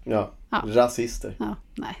människa. Ja. Rasister. Ja,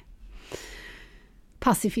 nej.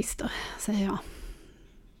 Pacifister, säger jag.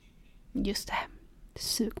 Just det.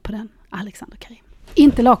 Sug på den, Alexander Karim.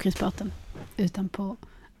 Inte lakritsbåten, utan på...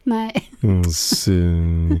 Nej.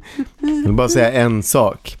 Jag vill bara säga en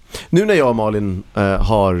sak. Nu när jag och Malin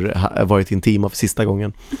har varit intima för sista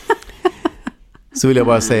gången, så vill jag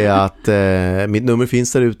bara säga att mitt nummer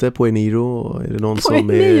finns där ute på Eniro. Är det någon på som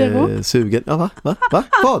Eniro? Är sugen? Ja, va?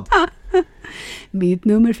 Vad? Mitt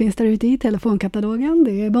nummer finns där ute i telefonkatalogen.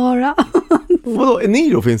 Det är bara... Vadå?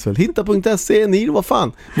 Eniro finns väl? Hitta.se, Eniro, vad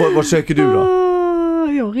fan? Vad söker du då?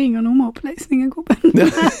 Jag ringer nummerupplysningen, gubben.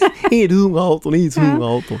 Är det 118,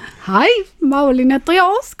 118? Hej, Malin heter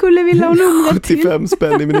jag. Skulle vilja ha numret till 75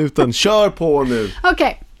 spänn i minuten. Kör på nu.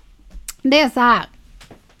 Okej. Det är så här.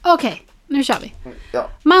 Okej, nu kör vi. Ja.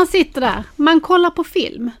 Man sitter där. Man kollar på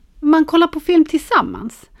film. Man kollar på film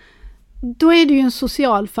tillsammans. Då är det ju en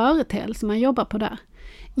social företeelse man jobbar på där.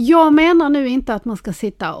 Jag menar nu inte att man ska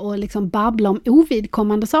sitta och liksom babbla om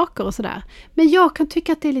ovidkommande saker och sådär. Men jag kan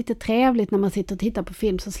tycka att det är lite trevligt när man sitter och tittar på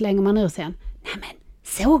film, så slänger man ur sig en. Nej men,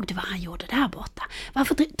 såg du vad han gjorde där borta?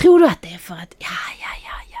 Varför tror du att det är för att... Ja,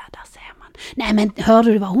 där ser man. Nej men,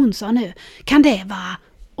 hörde du vad hon sa nu? Kan det vara...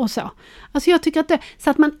 Och så. Alltså jag tycker att det, så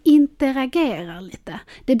att man interagerar lite.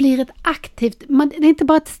 Det blir ett aktivt, det är inte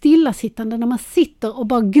bara ett stillasittande när man sitter och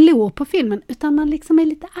bara glor på filmen, utan man liksom är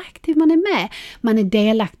lite aktiv, man är med. Man är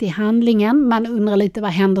delaktig i handlingen, man undrar lite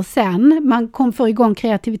vad händer sen, man får igång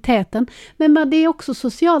kreativiteten, men det är också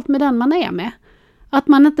socialt med den man är med. Att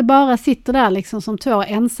man inte bara sitter där liksom som två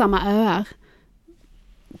ensamma öar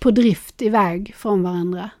på drift iväg från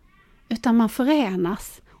varandra, utan man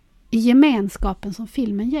förenas i gemenskapen som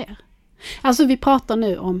filmen ger. Alltså vi pratar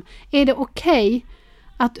nu om, är det okej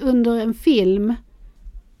att under en film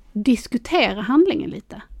diskutera handlingen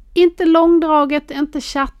lite? Inte långdraget, inte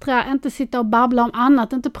chattra, inte sitta och babbla om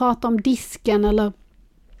annat, inte prata om disken eller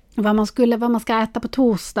vad man ska äta på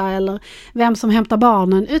torsdag eller vem som hämtar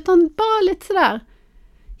barnen, utan bara lite sådär.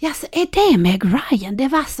 Ja, så är det Meg Ryan? Det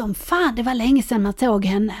var som fan, det var länge sedan man såg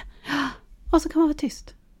henne. Och så kan man vara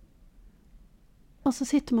tyst. Och så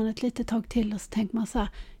sitter man ett litet tag till och så tänker man så här,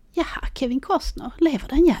 jaha, Kevin Costner, lever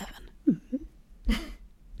den jäveln?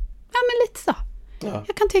 Ja, men lite så. Ja.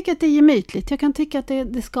 Jag kan tycka att det är gemytligt. Jag kan tycka att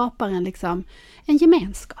det skapar en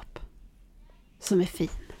gemenskap som är fin.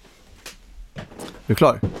 Är du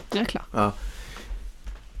klar? Jag är klar. Ja.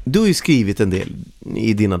 Du har ju skrivit en del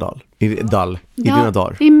i dina dina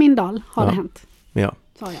dagar. I min dal har det hänt. Ja.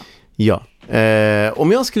 Sa jag. Ja.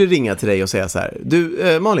 Om jag skulle ringa till dig och säga så här,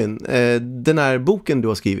 du Malin, den här boken du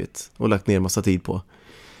har skrivit och lagt ner en massa tid på,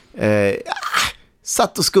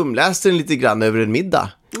 satt och skumläste den lite grann över en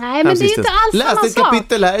middag. Nej, men det är inte alls samma sak. Läste ett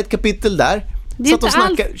kapitel här, ett kapitel där. Satt och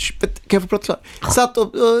snackade. Kan jag få prata klart?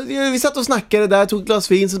 Vi satt och snackade där, tog ett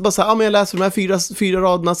glas vin, så bara så här, men jag läser de här fyra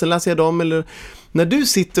raderna, sen läser jag dem. Eller när du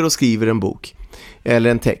sitter och skriver en bok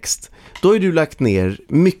eller en text, då har du lagt ner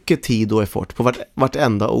mycket tid och effort på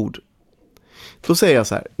vartenda ord. Då säger jag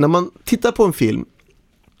så här, när man tittar på en film,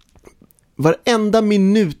 varenda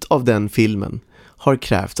minut av den filmen har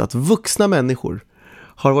krävt att vuxna människor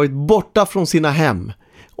har varit borta från sina hem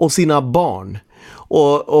och sina barn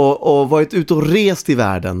och varit ute och rest i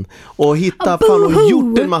världen och hittat fan och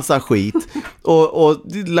gjort en massa skit och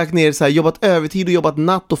lagt ner så här, jobbat övertid och jobbat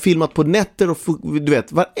natt och filmat på nätter och du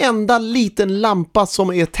vet, varenda liten lampa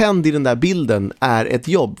som är tänd i den där bilden är ett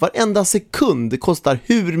jobb. Varenda sekund kostar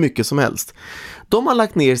hur mycket som helst. De har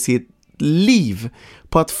lagt ner sitt liv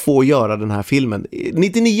på att få göra den här filmen.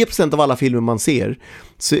 99% av alla filmer man ser,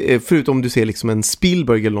 förutom om du ser liksom en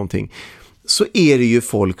Spielberg eller någonting, så är det ju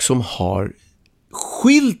folk som har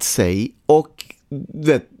skilt sig och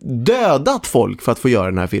dödat folk för att få göra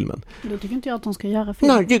den här filmen. Då tycker inte jag att de ska göra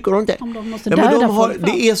film. Nej, tycker de inte. Om de måste döda folk.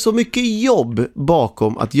 Det är så mycket jobb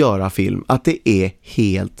bakom att göra film att det är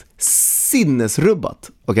helt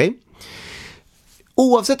sinnesrubbat. Okej?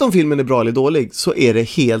 Oavsett om filmen är bra eller dålig så är det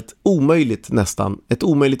helt omöjligt, nästan ett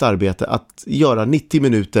omöjligt arbete att göra 90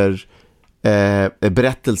 minuter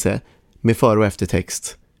berättelse med före- och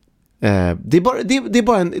eftertext. Det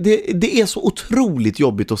är så otroligt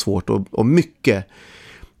jobbigt och svårt och mycket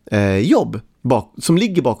jobb som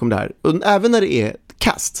ligger bakom det här. Och även när det är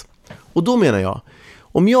kast. Och då menar jag,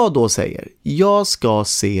 om jag då säger jag ska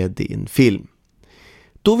se din film,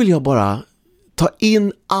 då vill jag bara ta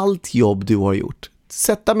in allt jobb du har gjort.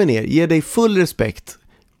 Sätta mig ner, ge dig full respekt.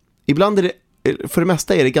 Ibland är det, för det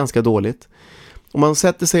mesta är det ganska dåligt. Om man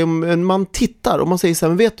sätter sig, om man tittar och man säger så här,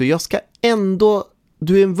 men vet du, jag ska ändå,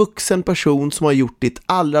 du är en vuxen person som har gjort ditt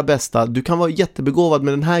allra bästa. Du kan vara jättebegåvad,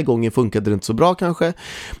 men den här gången funkade det inte så bra kanske.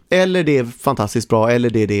 Eller det är fantastiskt bra, eller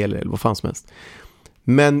det är det, eller vad fan som helst.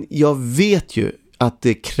 Men jag vet ju att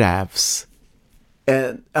det krävs,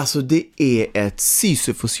 alltså det är ett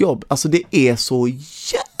Sisyfosjobb. Alltså det är så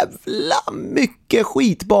jävla mycket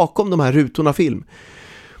skit bakom de här rutorna film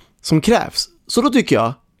som krävs. Så då tycker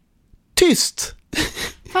jag, tyst!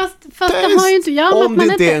 Fast det har ju inte... Ja, om det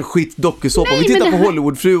inte är en skit dokusåpa. Om vi tittar på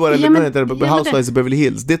Hollywoodfruar eller Housewives of Beverly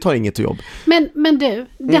Hills, det tar inget jobb. Men du,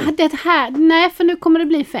 det här... Nej, för nu kommer det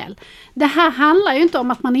bli fel. Det här handlar ju inte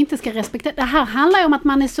om att man inte ska respektera... Det här handlar ju om att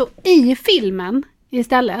man är så i filmen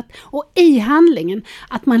istället. Och i handlingen.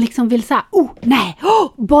 Att man liksom vill säga,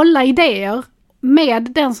 bolla idéer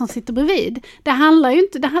med den som sitter bredvid. Det handlar ju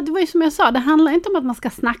inte, det var ju som jag sa, det handlar inte om att man ska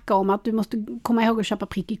snacka om att du måste komma ihåg att köpa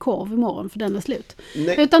prickig korv imorgon för den är slut.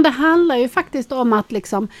 Nej. Utan det handlar ju faktiskt om att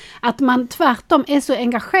liksom, att man tvärtom är så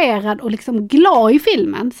engagerad och liksom glad i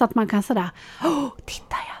filmen så att man kan säga,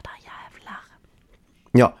 titta jag där jävlar.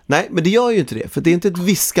 Ja, nej, men det gör ju inte det. För det är inte ett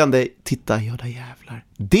viskande, titta jag där jävlar.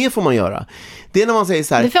 Det får man göra. Det är när man säger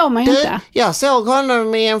så här, det får man ju inte. Jag såg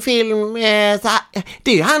honom i en film,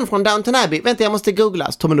 det är ju han från Downton Abbey. Vänta, jag måste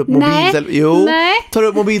googla. Så tar man upp tar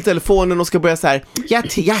upp mobiltelefonen och ska börja så här,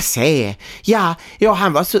 jag ser. Ja,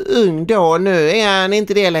 han var så ung då, nu är han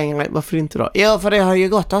inte det längre. Varför inte då? Ja, för det har ju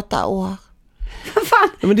gått 8 år. Fan,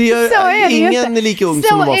 men det gör ingen är lika ung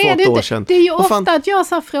som de var för 8 år sedan. Det är ju ofta att jag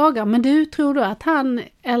så frågar, men du tror du att han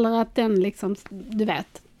eller att den liksom, du vet,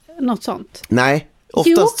 något sånt? Nej,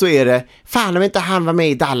 oftast så är det, fan om inte han var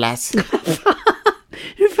med i Dallas.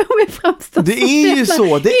 Du får mig framstå det är ju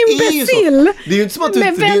så, det är ju så. Det är ju inte som att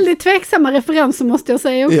med väldigt tveksamma referenser måste jag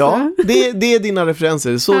säga också. Ja, det är dina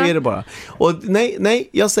referenser, så är det bara. Och nej,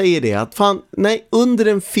 jag säger det att fan, nej, under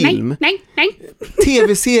en film, nej.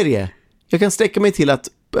 tv-serie. Jag kan sträcka mig till att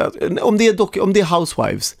om det är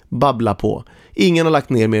Housewives, babbla på. Ingen har lagt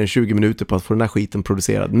ner mer än 20 minuter på att få den här skiten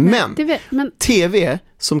producerad. Men tv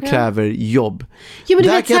som kräver jobb. Ja, men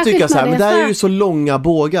där kan jag tycka så här, men där är ju så långa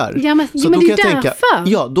bågar. Ja, men, så men då det kan är jag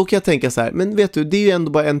tänka, då kan jag tänka så här, men vet du, det är ju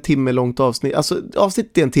ändå bara 1 timme långt avsnitt. Alltså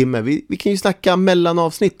avsnitt är 1 timme. Vi kan ju snacka mellan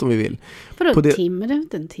avsnitt om vi vill. Vadå en timme? Det är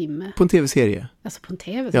inte en timme. På en tv-serie. Alltså på en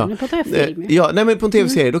tv-serie, nu pratar jag film. Ja, nej men på en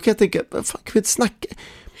tv-serie, då kan jag tänka, fan kan vi inte snacka...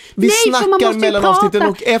 Vi snackar mellan avsnitten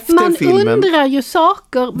och efter man filmen. Man undrar ju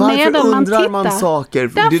saker medan man tittar. Varför undrar man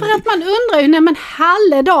saker? Därför att man undrar ju, nej men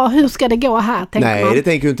halledag, hur ska det gå här? Nej, det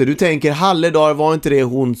tänker du inte. Du tänker, halledag, var inte det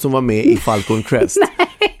hon som var med i Falcon Crest? Nej.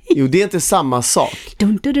 Jo, det är inte samma sak. Det är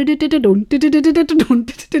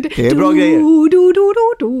bra grejer.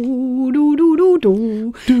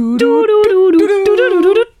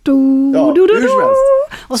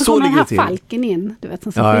 Och så kommer den här falken in, du vet,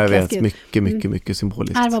 som jag vet, mycket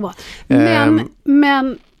symboliskt. Det var bra.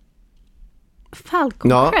 Men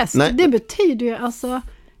Falcon Crest, det betyder ju alltså,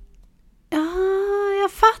 ja,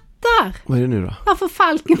 jag fattar. Vad är det nu då? Varför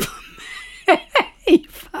falken i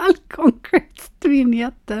Falcon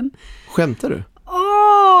Crest-vinjetten? Skämtar du?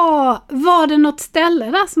 Var det något ställe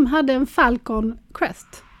där som hade en Falcon Crest?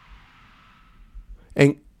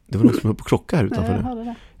 Det var något som höll på klocka här utanför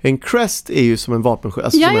nu. En crest är ju som en vapensköld.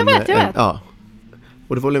 Alltså jag vet. Ja.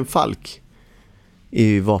 Och det var väl en falk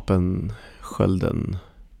i vapenskölden.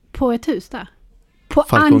 På ett hus där? På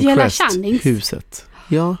Falcon Angela Crest Channings huset.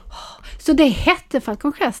 Ja. Så det hette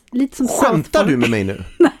Falcon Crest, lite som skämtar du med mig nu?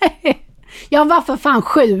 Nej. Jag var för fan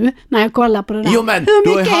 7 när jag kollade på det där. Jo, men du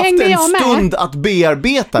har haft en stund att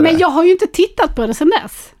bearbeta det. Men jag har ju inte tittat på det sedan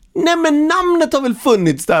dess. Nej, men namnet har väl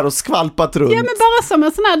funnits där och skvalpat runt. Ja, men bara som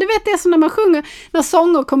en sån här, du vet det är som när man sjunger, när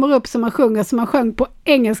sånger kommer upp som man sjunger, som man sjöng på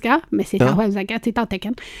engelska, med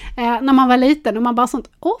citattecken, när man var liten och man bara sånt,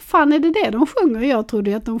 fan är det de sjunger? Jag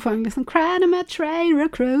trodde att de sjöng liksom Cradle Trailer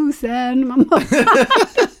Cruisen. Man bara,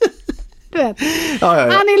 Du vet.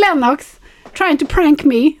 Annie Lennox, Trying to prank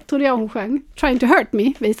me, trodde jag hon sjöng. Trying to hurt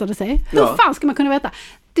me, visade sig. Hur fan ska man kunna veta?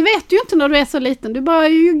 Det vet du ju inte när du är så liten. Du bara,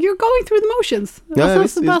 you're going through the motions. Och sen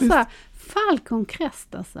så bara så här, Falcon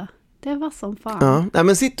Crest alltså. Det var som fan. Ja,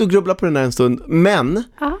 men sitt och grubbla på den här en stund. Men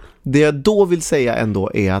det jag då vill säga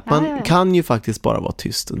ändå är att man kan ju faktiskt bara vara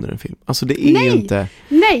tyst under en film. Alltså det är ju inte...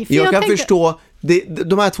 Nej, för jag kan förstå...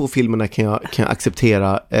 De här 2 filmerna kan jag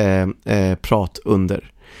acceptera prat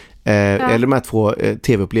under. Eller de här 2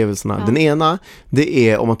 tv-upplevelserna. Den ena, det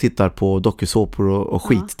är om man tittar på dokusåpor och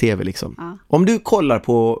skit-tv liksom. Om du kollar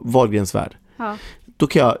på Wahlgrens värld, då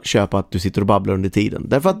kan jag köpa att du sitter och babblar under tiden.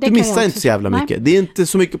 Därför att du missar inte så jävla mycket. Det är inte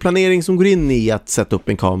så mycket planering som går in i att sätta upp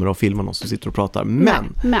en kamera och filma någon som sitter och pratar.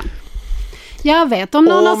 Men jag vet, om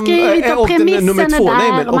någon har skrivit och premissen nummer 2,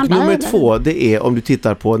 är där. Och nummer 2, det är om du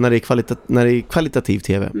tittar på när det är kvalitativ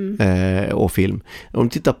tv och film. Om du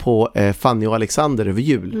tittar på Fanny och Alexander över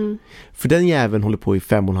jul. För den jäveln håller på i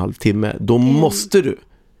 5,5 timme. Då måste du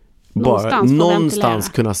bara någonstans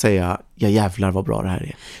kunna säga, ja jävlar vad bra det här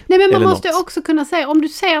är. Nej, men man måste också kunna säga, om du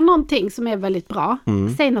ser någonting som är väldigt bra,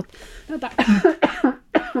 säg något.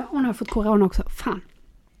 Hon har fått corona också, fan.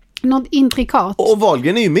 Något intrikat. Och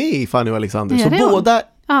Wahlgren är ju med i Fanny och Alexander, så båda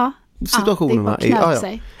situationerna det är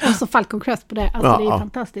sig. Och så Falcon Crest på det, alltså det är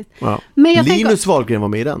fantastiskt. Men jag Linus Wahlgren var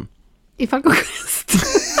med i den. I Falcon Crest.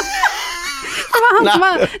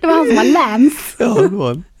 Det var han som var Lance. Ja, det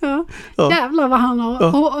var han. Jävlar vad han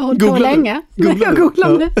har hållit på länge. Jag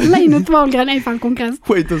googlade det. Linus Wahlgren är Falcon Crest.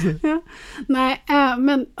 Skit och se. Nej,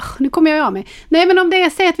 men nu kommer jag av mig. Nej, men om det är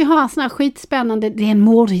så att vi har en sån här skitspännande, det är en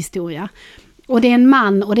mordhistoria. Och det är en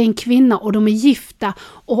man och det är en kvinna och de är gifta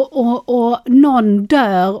och någon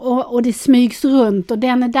dör och det smygs runt och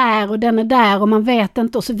den är där och man vet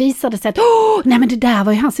inte och så visar det sig att nej men det där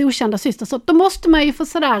var ju hans okända syster, så då måste man ju få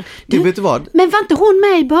sådär. Vet du vad? Men var inte hon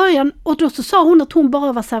med i början och då så sa hon att hon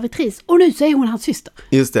bara var servitris och nu så är hon hans syster.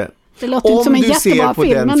 Just det. Det låter inte som en jättebra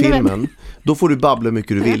film. Om du ser på den filmen, då får du babbla hur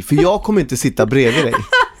mycket du vill, för jag kommer inte sitta bredvid dig.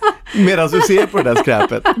 Medan du ser på det där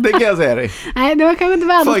skräpet. Det kan jag säga dig. Nej, det var kanske inte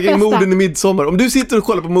världens bästa. Morden i midsommar. Om du sitter och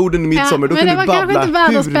kollar på Morden i midsommar, då kan du babbla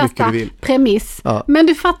hur mycket du vill. Premiss. Men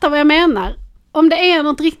du fattar vad jag menar. Om det är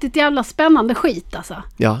något riktigt jävla spännande skit alltså.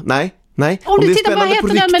 Ja, nej. Om du tittar på heter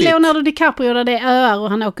den med Leonardo DiCaprio där det är öar och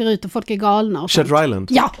han åker ut och folk är galna. Shutter Island?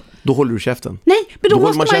 Ja. Då håller du käften. Nej, men då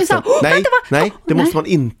måste man ju säga nej, det måste man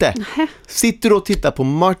inte. Sitter du och tittar på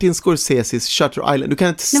Martin Scorseses Shutter Island, du kan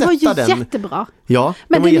inte sätta den. Det var ju jättebra. Ja,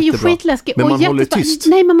 men den är ju skitläskig. Men man håller tyst.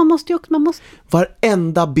 Nej, men man måste.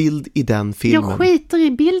 Varenda bild i den filmen. Jag skiter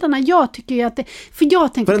i bilderna. Jag tycker ju att det... För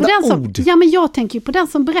jag tänker på den som... Ja, men jag tänker ju på den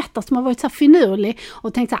som berättar som har varit så här finurlig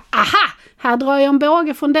och tänkt så här, aha! Här drar jag en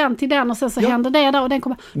båge från den till den och sen så händer det där och den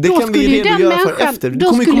kommer... Det då kan vi redogöra för efter.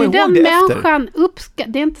 Då skulle den människan uppskatta...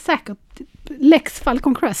 Det är inte säkert... Lex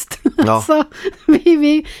Falcon Crest. Ja. Så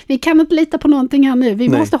vi kan inte lita på någonting här nu.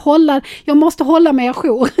 Jag måste hålla mig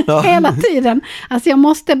ajour hela tiden. Alltså jag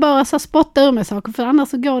måste bara så spotta ur med saker, för annars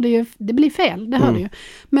så går det ju, det blir fel, det hör du ju.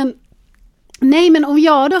 Men om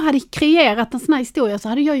jag då hade kreerat en sån här historia så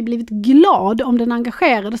hade jag ju blivit glad om den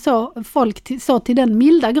engagerade folk till den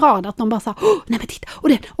milda grad att de bara sa, nej men titta, och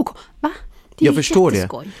den, och va? Jag förstår det.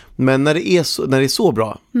 Men när det är så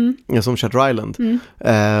bra som Shutter Island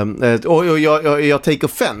och jag take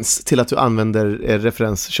offense till att du använder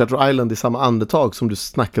referens Shutter Island i samma andetag som du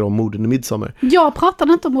snackar om Morden i midsommar. Jag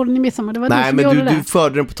pratade inte om Morden i midsommar. Det var nej, men du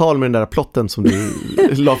förde den på tal med den där plotten som du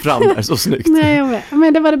la fram där så snyggt. Nej,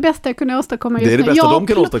 men det var det bästa jag kunde åstadkomma just nu. Det är det bästa de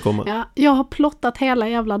kan åstadkomma. Ja, jag har plottat hela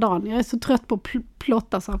jävla dagen. Jag är så trött på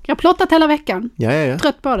plotta saker. Jag har plottat hela veckan. Ja.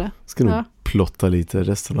 Trött på det. Ska nog plotta lite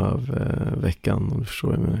resten av veckan, om du förstår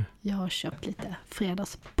mig. Jag har köpt lite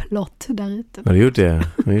fredagsplott där ute. Har du gjort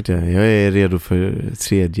det? Jag är redo för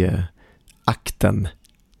tredje akten,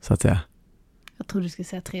 så att säga. Jag trodde du skulle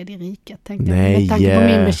säga tredje riket. Med tanke på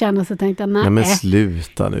min bekännelse tänkte jag nej. Men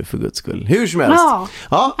sluta nu för guds skull. Hur som helst.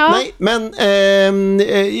 Ja. Nej, men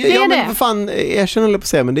men vad fan, jag känner på att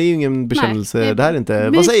säga, men det är ju ingen bekännelse. Det här är inte,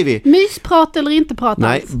 vad säger vi? Mysprat eller inte prat?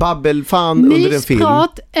 Nej, babbel fan under en film.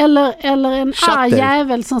 Mysprat eller en arg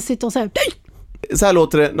jävel som sitter och säger så här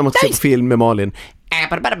låter det när man ser på film med Malin.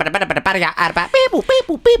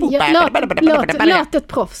 Låt ett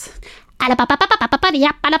proffs.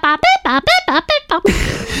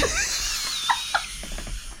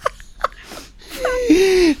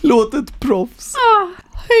 Låt ett proffs.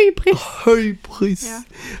 Höjpris.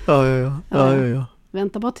 Ja.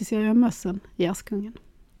 Vänta bara tills jag gör mössen, Gärskungen.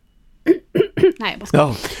 Nej, jag bara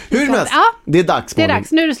Ja. Hur som helst, det är dags. Det är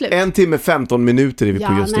dags, nu är det slut. 1 timme 15 minuter är vi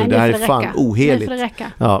på just nu. Det här är fan oheligt. Nu får det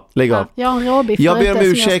räcka. Ja, lägg av. Jag har en råbiff. Jag ber om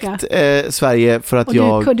ursäkt Sverige för att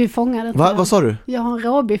och du fångade inte. Vad sa du? Jag har en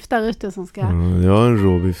råbiff där ute som ska... Jag har en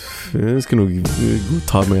råbiff. Jag ska nog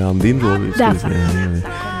ta mig an din råbiff.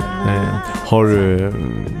 Har du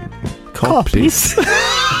kapris?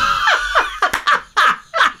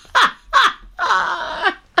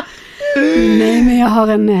 Nej, men jag har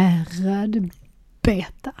en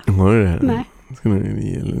rödbeta. Har du det? Nej. Ska nog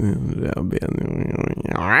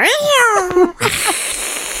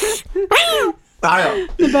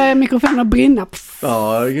Nu börjar mikrofonen brinna.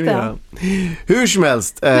 Ja, det kan jag. Hur som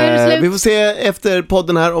helst, vi får se efter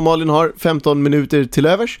podden här om Malin har 15 minuter till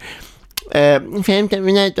övers. 15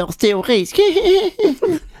 minuter stor risk.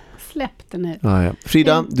 Släpp det nu. Ja.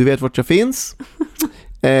 Frida, du vet vart jag finns.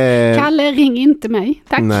 Kalle, ring inte mig.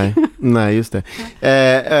 Tack. Nej, just det.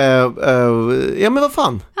 Ja, men vad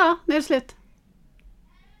fan? Ja, nu är det slut.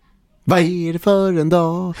 Vad är det för en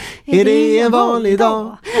dag? Är det en vanlig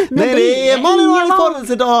dag? Nej, det är en vanlig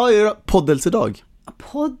poddelsedag.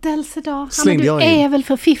 Poddelsedag. Men du är väl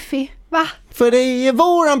för fiffig, va? För det är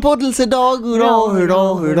våran poddelsedag.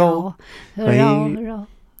 Hurra.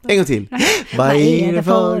 En gång till. Vad är det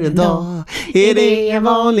för en dag? Är det en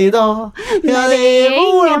vanlig dag? Ja, det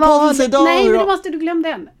är våran poddelsedag. Nej, men måste du glömma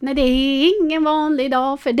den. Nej, det är ingen vanlig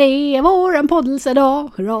dag, för det är våran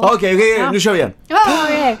poddelsedag. Okej, nu kör vi igen.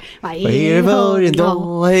 Vad är det för en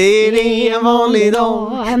dag? Är det en vanlig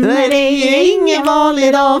dag? Nej, det är ingen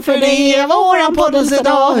vanlig dag, för det är våran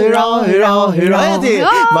poddelsedag. Hurra.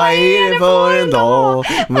 Vad är det för en dag?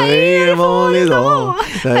 Vad är det en vanlig dag?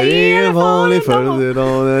 Det är en vanlig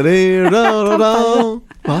födelsedag.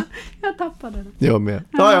 Va? Jag tappade den. Jag med.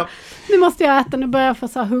 Ja. Nu måste jag äta. Nu börjar jag få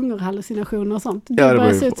så här hungerhallucinationer och sånt. Det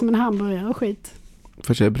börjar se ut som en hamburgare och skit.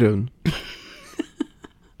 För sig är brun.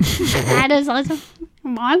 Nej, det är så.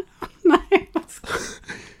 Nej.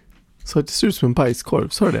 Så att det ser ut som en bajskorv,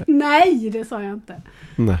 sa du det? Nej, det sa jag inte.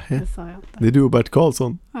 Nej, det sa jag inte. Det är du och Bert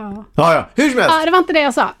Karlsson. Ja. Hur som helst. Ja, det var inte det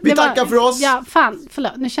jag sa. Vi tackar för oss. Ja, fan,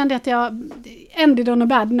 förlåt. Nu kände jag att jag ended on a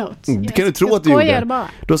bad note. Det kan du tro att du gjorde. Bara.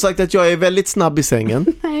 Du har sagt att jag är väldigt snabb i sängen.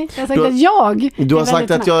 Nej, jag har sagt att jag Du har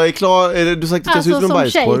sagt att jag är klar. Du har sagt att jag ser ut som en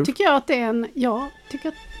bajskorv. Som tjej tycker jag att det är en... Ja, tycker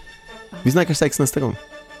att... Vi snackar sex nästa gång.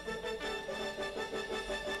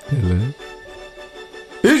 Eller?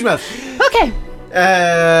 Hur som helst. Okej. Nu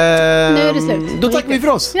är det slut. Då tackar vi för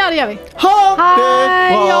oss. Ja, det gör vi.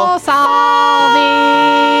 Hej och sa vi.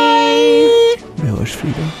 Vi hörs,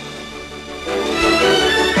 Frida.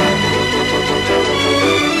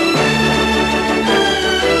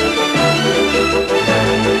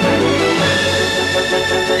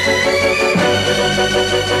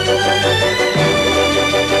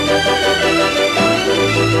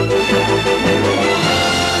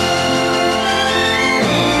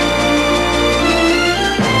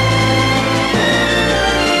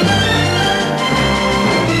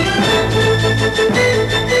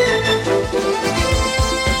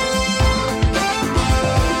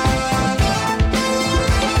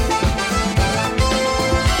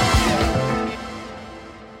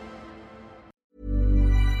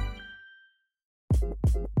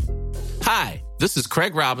 Hi, this is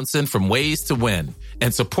Craig Robinson from Ways to Win,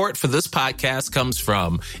 and support for this podcast comes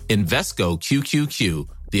from Invesco QQQ,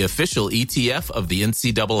 the official ETF of the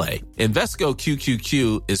NCAA. Invesco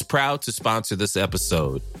QQQ is proud to sponsor this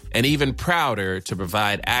episode, and even prouder to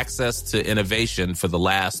provide access to innovation for the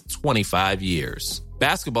last 25 years.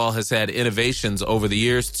 Basketball has had innovations over the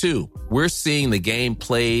years, too. We're seeing the game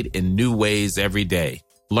played in new ways every day.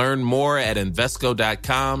 Learn more at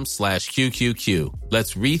Invesco.com/QQQ.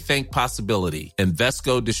 Let's rethink possibility.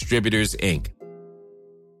 Invesco Distributors, Inc.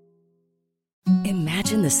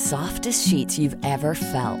 Imagine the softest sheets you've ever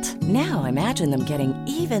felt. Now imagine them getting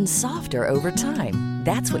even softer over time.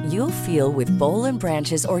 That's what you'll feel with Boll &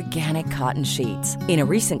 Branch's organic cotton sheets. In a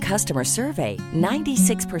recent customer survey,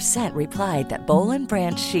 96% replied that Boll &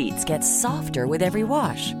 Branch sheets get softer with every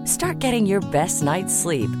wash. Start getting your best night's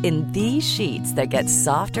sleep in these sheets that get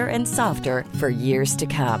softer and softer for years to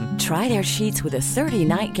come. Try their sheets with a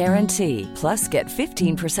 30-night guarantee. Plus, get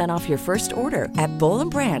 15% off your first order at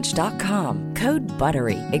bollandbranch.com. Code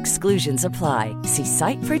BUTTERY. Exclusions apply. See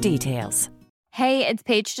site for details. Hey, it's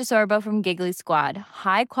Paige DeSorbo from Giggly Squad.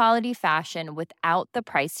 High quality fashion without the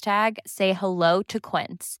price tag. Say hello to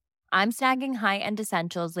Quince. I'm snagging high-end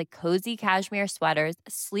essentials like cozy cashmere sweaters,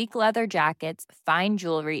 sleek leather jackets, fine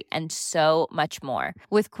jewelry, and so much more.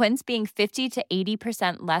 With Quince being 50 to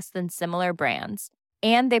 80% less than similar brands.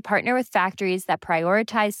 And they partner with factories that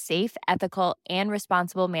prioritize safe, ethical, and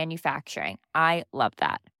responsible manufacturing. I love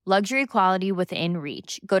that. Luxury quality within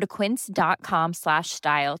reach. Go to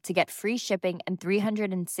quince.com/style to get free shipping and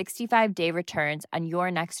 365-day returns on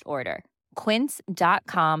your next order.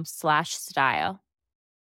 Quince.com/style.